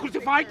was going to be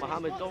crucified?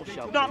 Muhammad, don't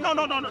shout.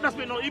 No. That's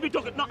me. No, you be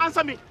talking. No,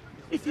 answer me.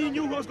 If he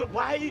knew he was going,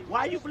 why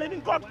are you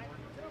blaming God?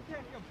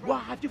 Why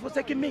have you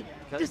forsaken me?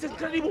 This is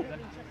incredible.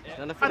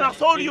 And I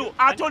told you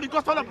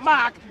Gospel of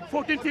Mark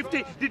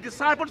 14:50, the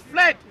disciples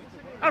fled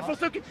and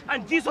forsook him.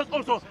 And Jesus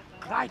also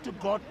cried to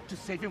God to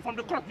save him from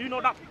the cross. Do you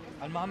know that?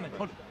 And Muhammad.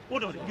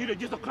 Hold on. You know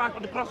Jesus cried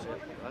on the cross?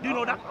 Do you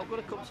know that? I'm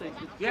going to come see you.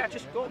 Yeah.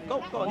 Just go.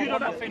 Do you know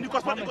that? In the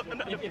Gospel,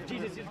 if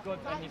Jesus is God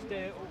and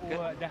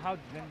if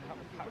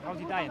how's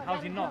he dying?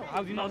 How's he not?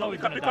 How's he not know we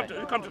he's going to die?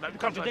 We come to that.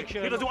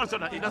 He doesn't answer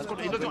that. He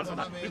doesn't answer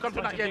that. We come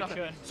to that.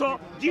 Yeah. So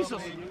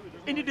Jesus,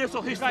 in the days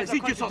of history, see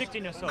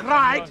Jesus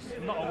cried,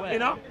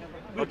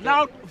 with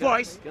loud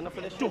voice,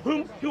 to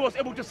whom he was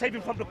able to save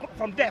him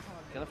from death.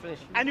 Can I finish?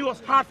 And he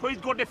was hard for his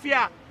God to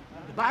fear.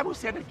 The Bible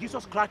said that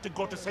Jesus cried to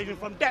God to save him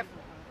from death.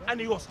 And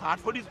he was hard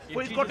for his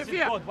God to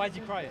fear. God, why is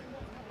he crying?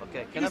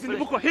 Okay, can I finish? In the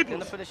book of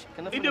Hebrews.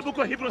 In the book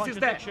of Hebrews is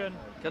there.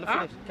 Can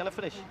I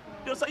finish?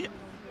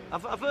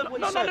 I've heard what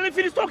you said. No, let me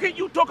finish talking.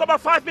 You talk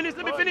about 5 minutes.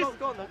 Let me finish.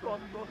 Go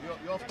on.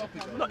 You're off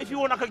topic. No, if you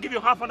want, I can give you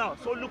half an hour.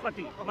 So look at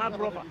it, my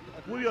brother.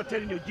 We are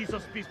telling you,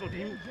 Jesus, peace be to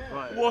him,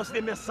 was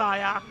the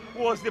Messiah,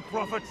 was the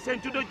prophet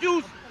sent to the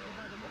Jews.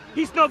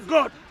 He's not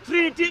God.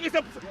 Trinity is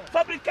a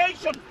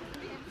fabrication.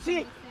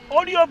 See,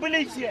 all your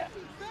beliefs here.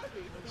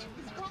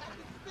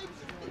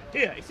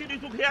 Here, you see this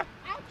book here?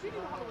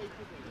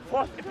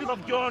 First Epistle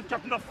of John,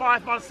 chapter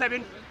 5, verse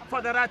 7.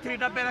 For there are three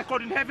that bear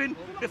record in heaven,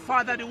 the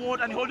Father, the Word,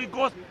 and the Holy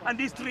Ghost, and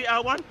these three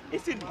are one.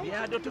 It's in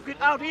here. They took it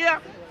out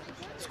here.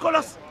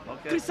 Scholars,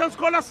 Christian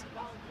scholars,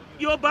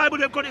 your Bible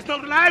they've got is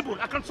not reliable.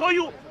 I can show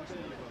you.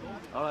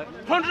 All right.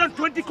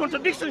 120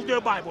 contradictions in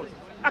your Bible.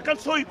 I can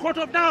show you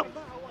quarter of now.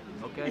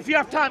 Okay. If you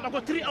have time, I've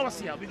got 3 hours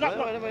here. We got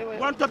wait.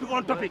 one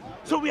topic.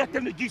 So we are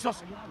telling you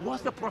Jesus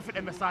was the prophet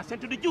and Messiah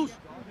sent to the Jews.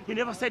 He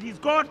never said he's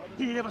God.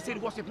 He never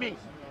said worship me.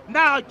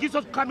 Now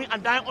Jesus coming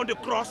and dying on the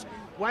cross.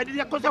 Where did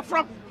that concept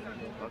from?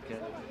 Okay.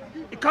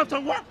 It comes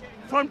from what?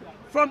 From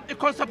the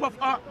concept of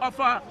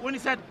when he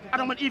said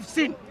Adam and Eve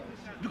sinned.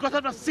 Because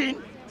of the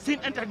sin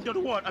entered into the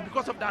world, and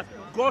because of that,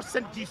 God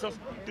sent Jesus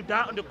to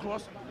die on the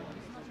cross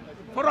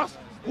for us.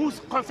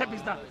 Whose concept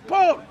is that?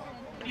 Paul.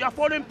 You are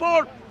following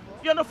Paul.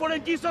 You are not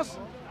following Jesus.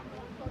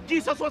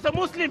 Jesus was a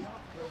Muslim.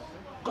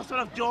 Gospel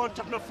of John,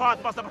 chapter 5,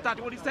 verse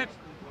 30, what he said.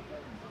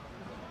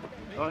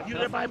 Right, you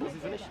read the Bible? Is he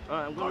finished? All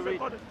right, I'm going to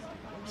read. It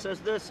says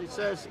this. It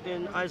says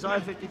in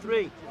Isaiah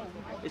 53.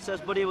 It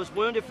says, "But he was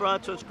wounded for our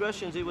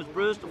transgressions, he was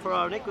bruised for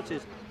our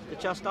iniquities. The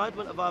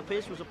chastisement of our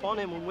peace was upon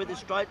him, and with his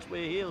stripes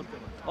we are healed.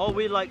 All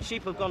we like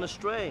sheep have gone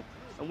astray,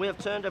 and we have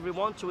turned every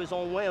one to his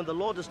own way, and the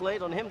Lord has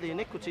laid on him the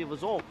iniquity of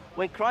us all."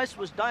 When Christ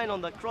was dying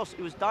on that cross,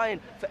 he was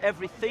dying for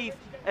every thief,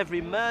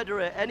 every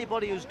murderer,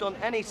 anybody who's done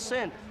any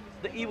sin,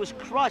 that he was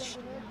crushed.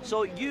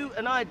 So you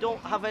and I don't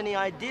have any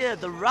idea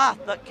the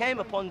wrath that came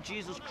upon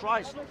Jesus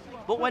Christ.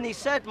 But when he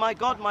said, my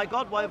God,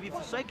 why have you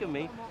forsaken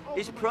me?"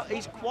 He's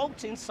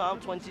quoting Psalm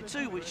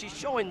 22, which is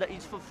showing that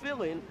he's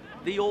fulfilling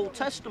the Old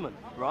Testament,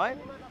 right?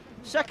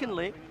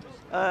 Secondly,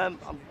 I'm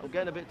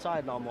getting a bit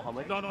tired now,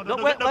 Mohammed. Let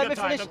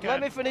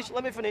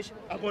me finish.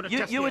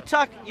 You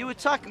attack.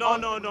 No.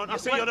 I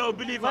say you're not a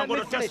believer. I'm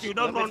going to test you.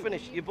 Don't run.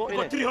 Finish. You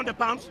got 300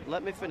 pounds.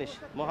 Let me finish,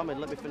 Mohammed.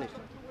 Let me finish.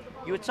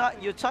 You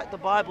attack the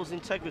Bible's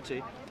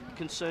integrity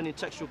concerning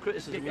textual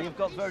criticism. And you've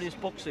got various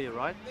books here,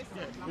 right?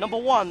 Yeah. Number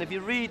one, if you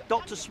read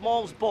Dr.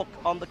 Small's book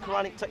on the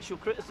Quranic textual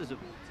criticism,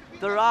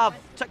 there are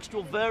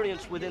textual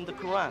variants within the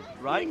Quran,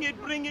 right?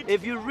 Bring it.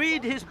 If you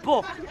read his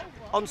book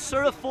on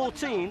Surah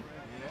 14,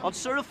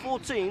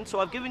 so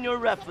I've given you a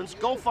reference,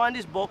 go find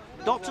his book,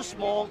 Dr.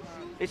 Small.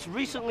 It's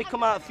recently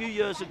come out a few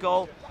years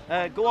ago.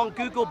 Go on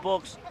Google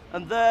Books,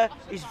 and there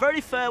he's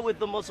very fair with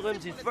the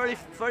Muslims. He's very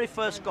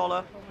fair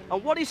scholar.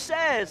 And what he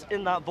says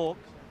in that book,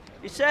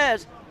 he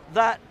says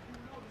that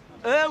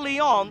early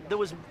on there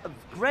was a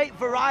great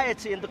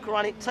variety in the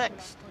Quranic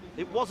text.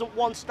 It wasn't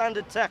one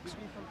standard text,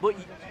 but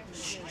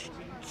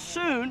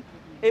soon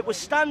it was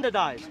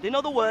standardized. In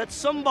other words,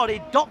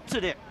 somebody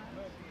doctored it.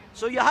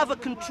 So you have a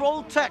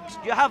controlled text,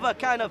 you have a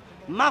kind of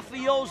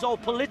mafioso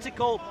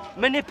political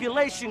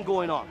manipulation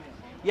going on.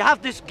 You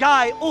have this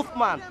guy,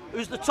 Uthman,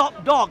 who's the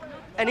top dog,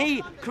 and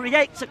he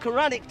creates a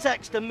Quranic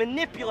text and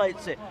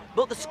manipulates it.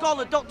 But the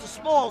scholar Dr.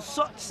 Small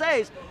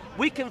says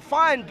we can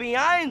find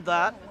behind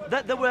that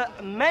there were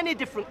many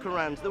different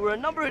Qurans, there were a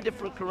number of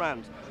different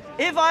Qurans.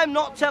 If I'm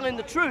not telling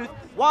the truth,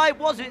 why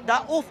was it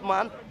that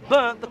Uthman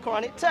burnt the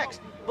Quranic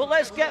text? But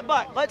let's get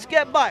back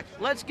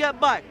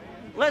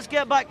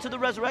to the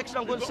resurrection.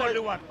 I'm going to say,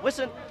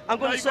 listen, I'm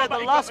going to say the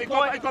last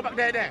point. Go back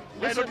there.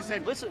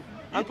 Listen,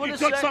 I'm going to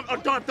say. You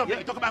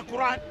talk about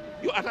Quran.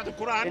 You attack the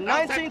Quran. In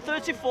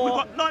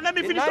 1934. No, let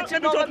me finish.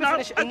 In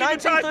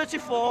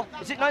 1934,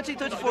 is it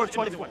 1934 or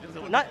 24?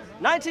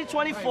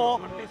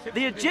 1924,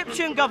 the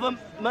Egyptian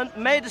government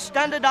made a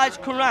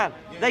standardized Quran.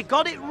 They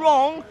got it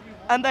wrong,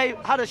 and they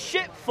had a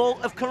ship full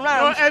of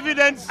Qurans. No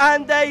evidence.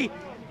 And they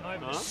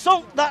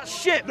sunk that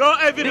ship. No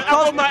evidence.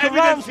 Because the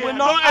Qurans were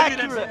not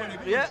accurate.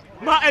 Yeah.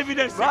 My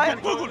evidence. Right?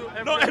 Google.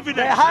 No evidence.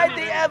 They hide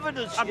the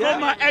evidence. I've got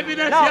my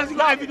evidence. He has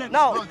no evidence.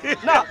 No,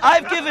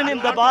 I've given him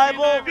the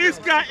Bible. This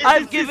guy is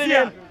I've given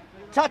him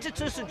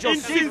Tacitus and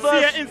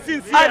Josephus.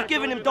 Insincere. I've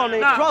given him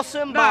Donald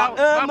Crossan, Bart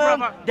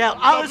Ehrman, Del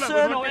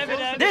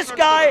Allison. This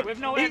guy,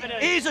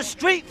 he's a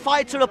street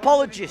fighter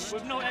apologist.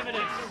 With no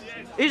evidence.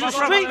 He's a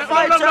street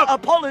fighter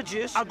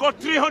apologist. I got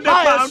 300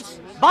 pounds.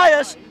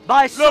 Biased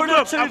by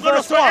Surah 2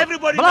 verse 1.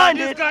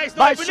 Blinded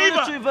by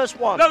Surah 2 verse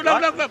 1. Look.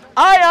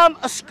 I am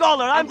a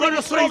scholar. I'm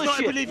bringing show he's not a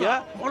scholarship. believer.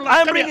 Yeah? Hold on,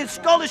 I'm come bringing here.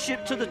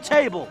 scholarship to the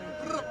table.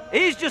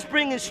 He's just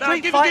bringing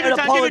street Give fighter me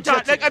time.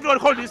 apologetics. Let everyone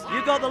hold this.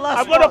 You got the last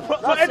I've one.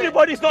 got so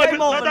everybody's not.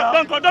 Game over now.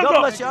 Don't go. God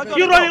bless you. I gotta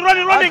You're go.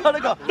 running. I gotta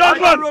go. Don't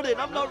I'm run. not running.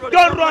 I'm not running. Don't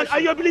God run. bless Are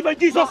you a believer in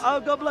Jesus? Oh,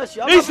 God bless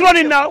you. He's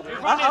running now.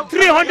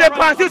 300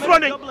 pounds. He's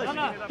running. God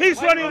bless you. He's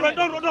running.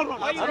 Don't run.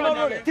 I'm not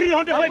running.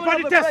 300 I'm pounds for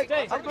the gonna test.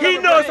 have a break. He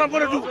knows I'm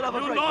going to do.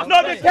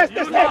 No, the test.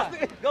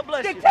 God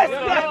bless The you.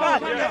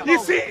 test. You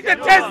see, the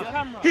test.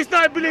 He's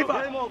not a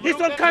believer. He's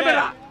on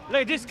camera.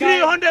 Like this guy,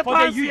 300 for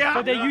pounds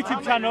their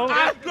YouTube channel,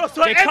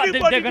 so they're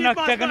everybody gonna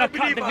believes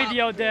cut the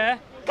video there.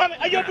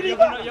 Are you a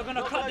believer? You're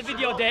gonna cut the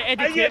video there,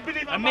 edit it,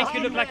 and make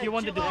it look like you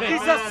won the debate.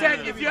 Jesus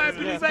said, if you're a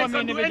believer, you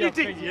can do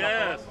anything.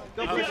 Yes.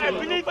 If you're a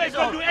believer, you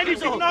can do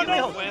anything. No.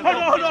 Hold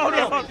on. Don't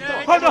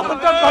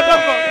go.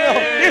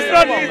 He's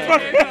running.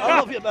 I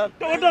love you, man.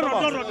 Don't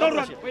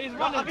run.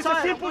 It's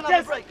a simple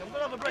test. I'm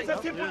gonna have a break. It's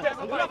a simple test.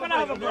 I'm gonna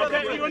have a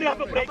break. You only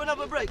have a break. I'm gonna have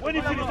a break. When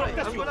you finish, I'll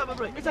test I'm you. gonna have a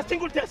break. It's a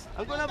single test.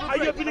 I'm gonna have a Are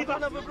break. you a believer?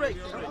 I'm gonna have a break.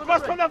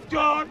 Gospel of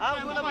John.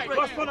 I'm gonna have a break.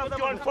 Gospel of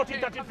John 14,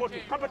 13, 14.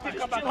 Come back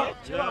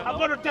here. I'm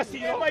going to test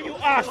you. Why you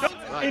ask?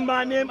 In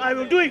my name, I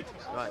will do it.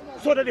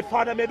 So that the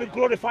Father may be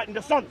glorified in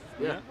the Son.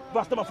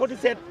 Verse number 40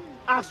 said,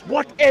 ask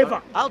whatever.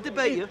 I'll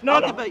debate you. No,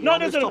 I'll debate you on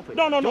this topic.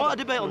 No. Do you want a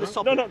debate on this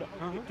topic? No. Do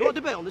you want a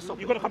debate on this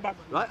topic? You're going to come back.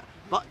 Right?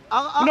 But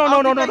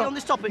I'll debate on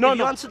this topic if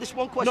you answer this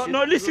one question.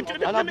 No, listen to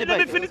let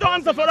me finish the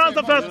answer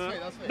first.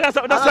 That's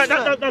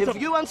right.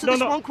 If you answer this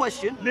one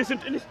question,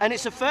 and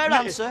it's a fair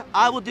answer,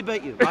 I will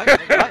debate you.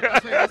 Right?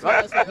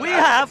 Right? We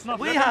have,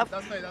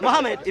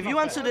 Mohammed, if you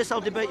answer this, I'll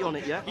debate you on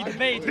it, yeah?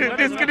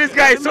 This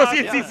guy is so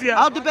sincere.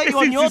 I'll debate you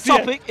on your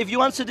topic if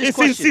you answer this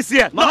question. It's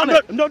sincere.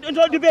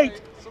 No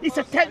debate. It's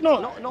a test.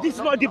 No, this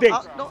is not a debate.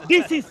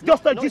 This is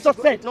just what Jesus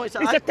said. No, it's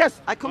a test.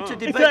 I come to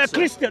debate. It's a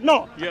Christian.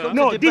 No,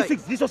 this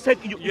is Jesus said.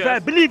 You're a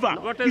believer.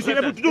 You should be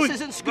able to do it. This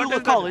isn't school or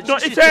college. No,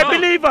 it's a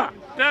believer.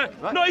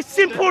 No, it's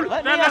simple.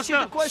 Let me ask you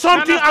the question.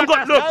 Something I'm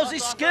going to look. Now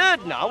he's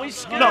scared now. He's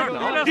scared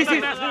now.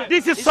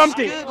 This is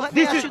something.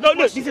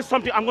 This is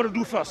something I'm going to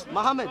do first.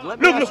 Mohammed, let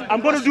me ask you.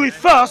 I'm going to do it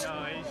first.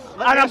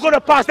 And I'm going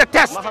to pass the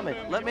test. Mohammed,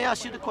 let me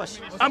ask you the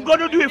question. I'm going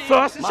to do it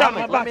first.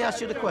 Mohammed, let me ask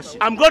you the question.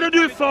 I'm going to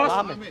do it first.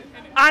 Mohammed.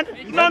 And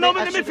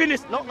let me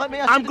finish. No, let me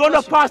ask you I'm going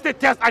to pass the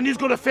test and he's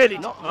going to fail it.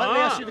 No, let me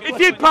ask you the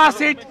question. If he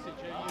pass it,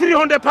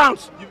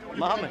 £300.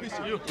 Mohammed.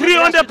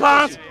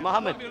 £300.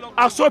 Mohammed.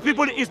 I saw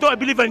people is not a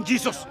believer in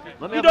Jesus.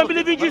 You don't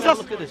believe in Jesus?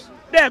 Look at this.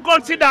 There, go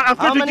and sit down and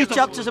pray to Jesus. How many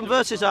chapters and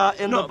verses are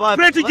in the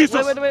Bible? Pray to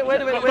Jesus.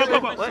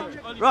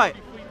 Wait. Right.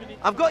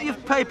 I've got your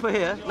paper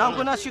here. Now I'm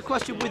going to ask you a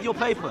question with your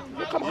paper.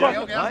 Come on.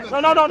 Right?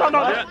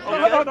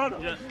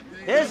 No.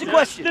 Here's the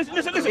question.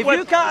 Listen. If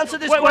you can't answer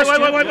this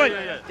question,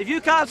 if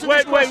you can't answer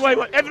this question,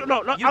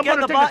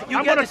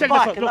 you get this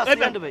back, and that's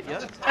the end of it,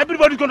 yeah?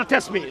 Everybody's going to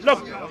test me.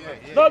 Look,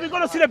 we're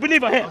going to see the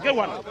believer here. Get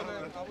one.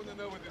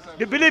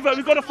 The believer,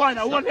 we're going to find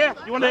out. One here.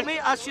 You want Let me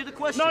ask you the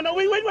question. No,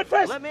 wait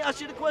first. Let me ask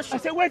you the question. I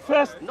said wait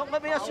first. No,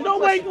 let me ask you the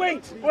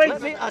question. Wait.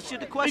 Let me ask you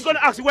the question. You're going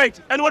to ask, wait.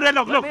 Anyone there?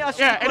 Look.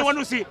 Yeah, anyone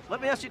who see. Let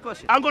me ask you a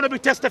question. I'm going to be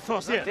tested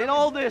first, yeah. In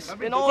all this. Let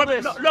me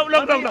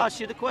ask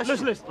you the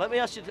question. Listen. Let me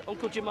ask you,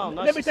 Uncle Jamal.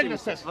 Let me take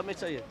this test. Let me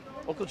tell you.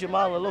 Uncle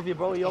Jamal, I love you,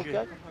 bro. Are you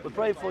okay? We're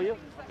praying for you.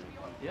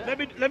 Yeah.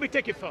 Let me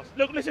take it first.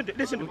 Look, listen.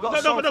 We've got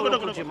a song for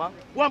Uncle Jamal.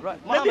 Right.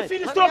 Let me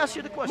finish. Let me ask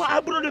you the question. I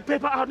brought the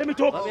paper out. Let me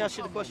talk. Let me ask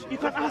you the question. You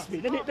can ask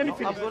me. Let me finish.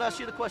 I'm going to ask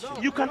you the question.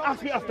 You can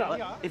ask me after.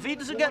 If he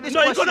doesn't get this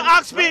question. No, you're going to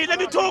ask me. Let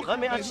me talk. Let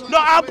me ask you. No,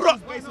 I brought.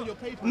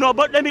 No,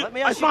 but let me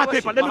ask you a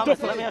question. Let me talk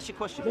first. Let me ask you a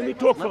question. Let me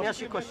talk first. Let me ask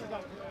you a question.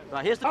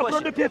 Right, here's the question.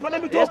 I brought the paper.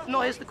 Let me talk.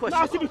 Here's the question.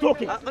 No, I should be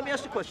talking. Let me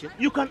ask you a question.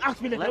 You can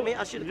ask me. Let me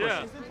ask you the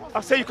question.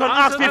 I say you can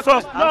ask me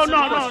first.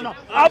 No.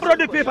 I brought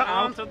the paper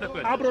out.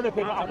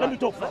 Let me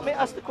talk first. Let me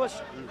ask the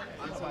question.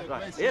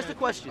 Right, here's the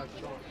question.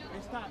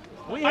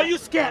 Are you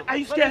scared?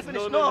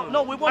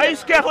 No, we want. Are you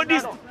scared for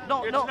this?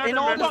 No. In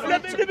order for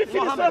let me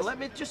finish first. Let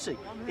me just see.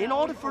 In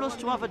order for us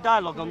to have a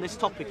dialogue on this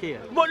topic here.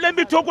 But let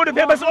me talk what the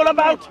paper is all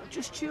about.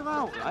 Just chill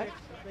out, right?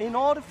 In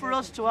order for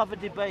us to have a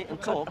debate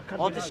and talk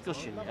or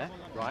discussion, yeah,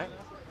 right?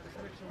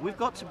 We've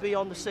got to be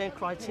on the same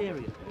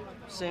criteria.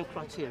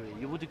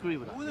 You would agree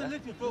with that?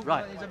 Yeah?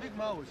 Right.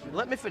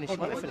 Let me finish.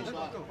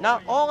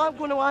 Now, all I'm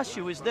going to ask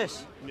you is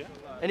this.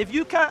 And if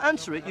you can't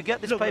answer it, you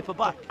get this paper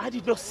back. I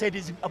did not say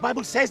this. The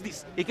Bible says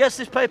this. He gets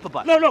this paper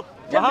back. No, look.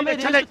 Tell me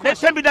that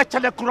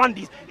Quran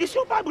this. It's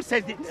your Bible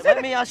says this.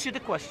 Let me ask you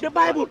the question. The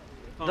Bible.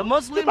 The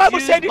Muslims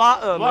use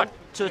Ba'erman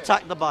to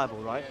attack the Bible,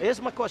 right?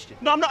 Here's my question.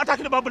 No, I'm not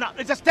attacking the Bible now.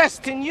 It's a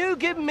test. Can you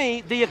give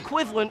me the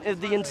equivalent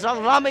of the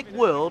Islamic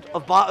world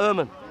of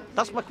Ba'erman?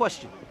 That's my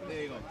question.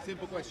 There you go.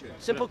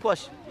 Simple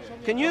question.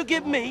 Can you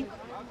give me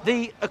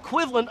the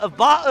equivalent of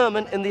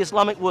Ba'erman in the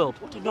Islamic world?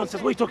 What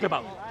nonsense? What are you talking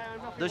about?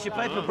 There's your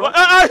paper, bro.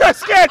 I'm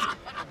scared.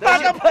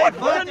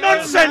 What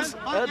nonsense.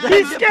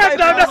 He's scared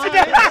now. That's it.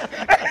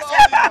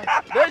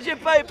 There's your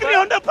paper.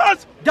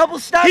 £300. Double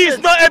standards. He's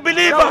not a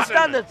believer. Double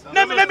standards.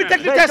 Let me take the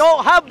they test.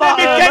 Don't have Let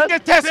me take the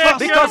test first.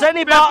 Because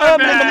any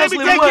Ba'erman in the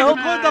Muslim world,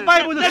 the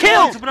Bible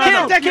kill.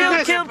 Let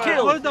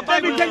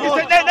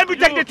me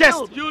take the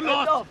test. You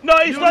lost. No,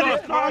 he's not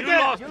it.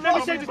 Let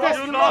me take the test.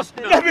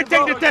 Let me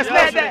take the test.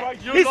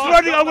 He's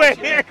running away.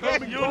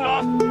 You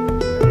lost.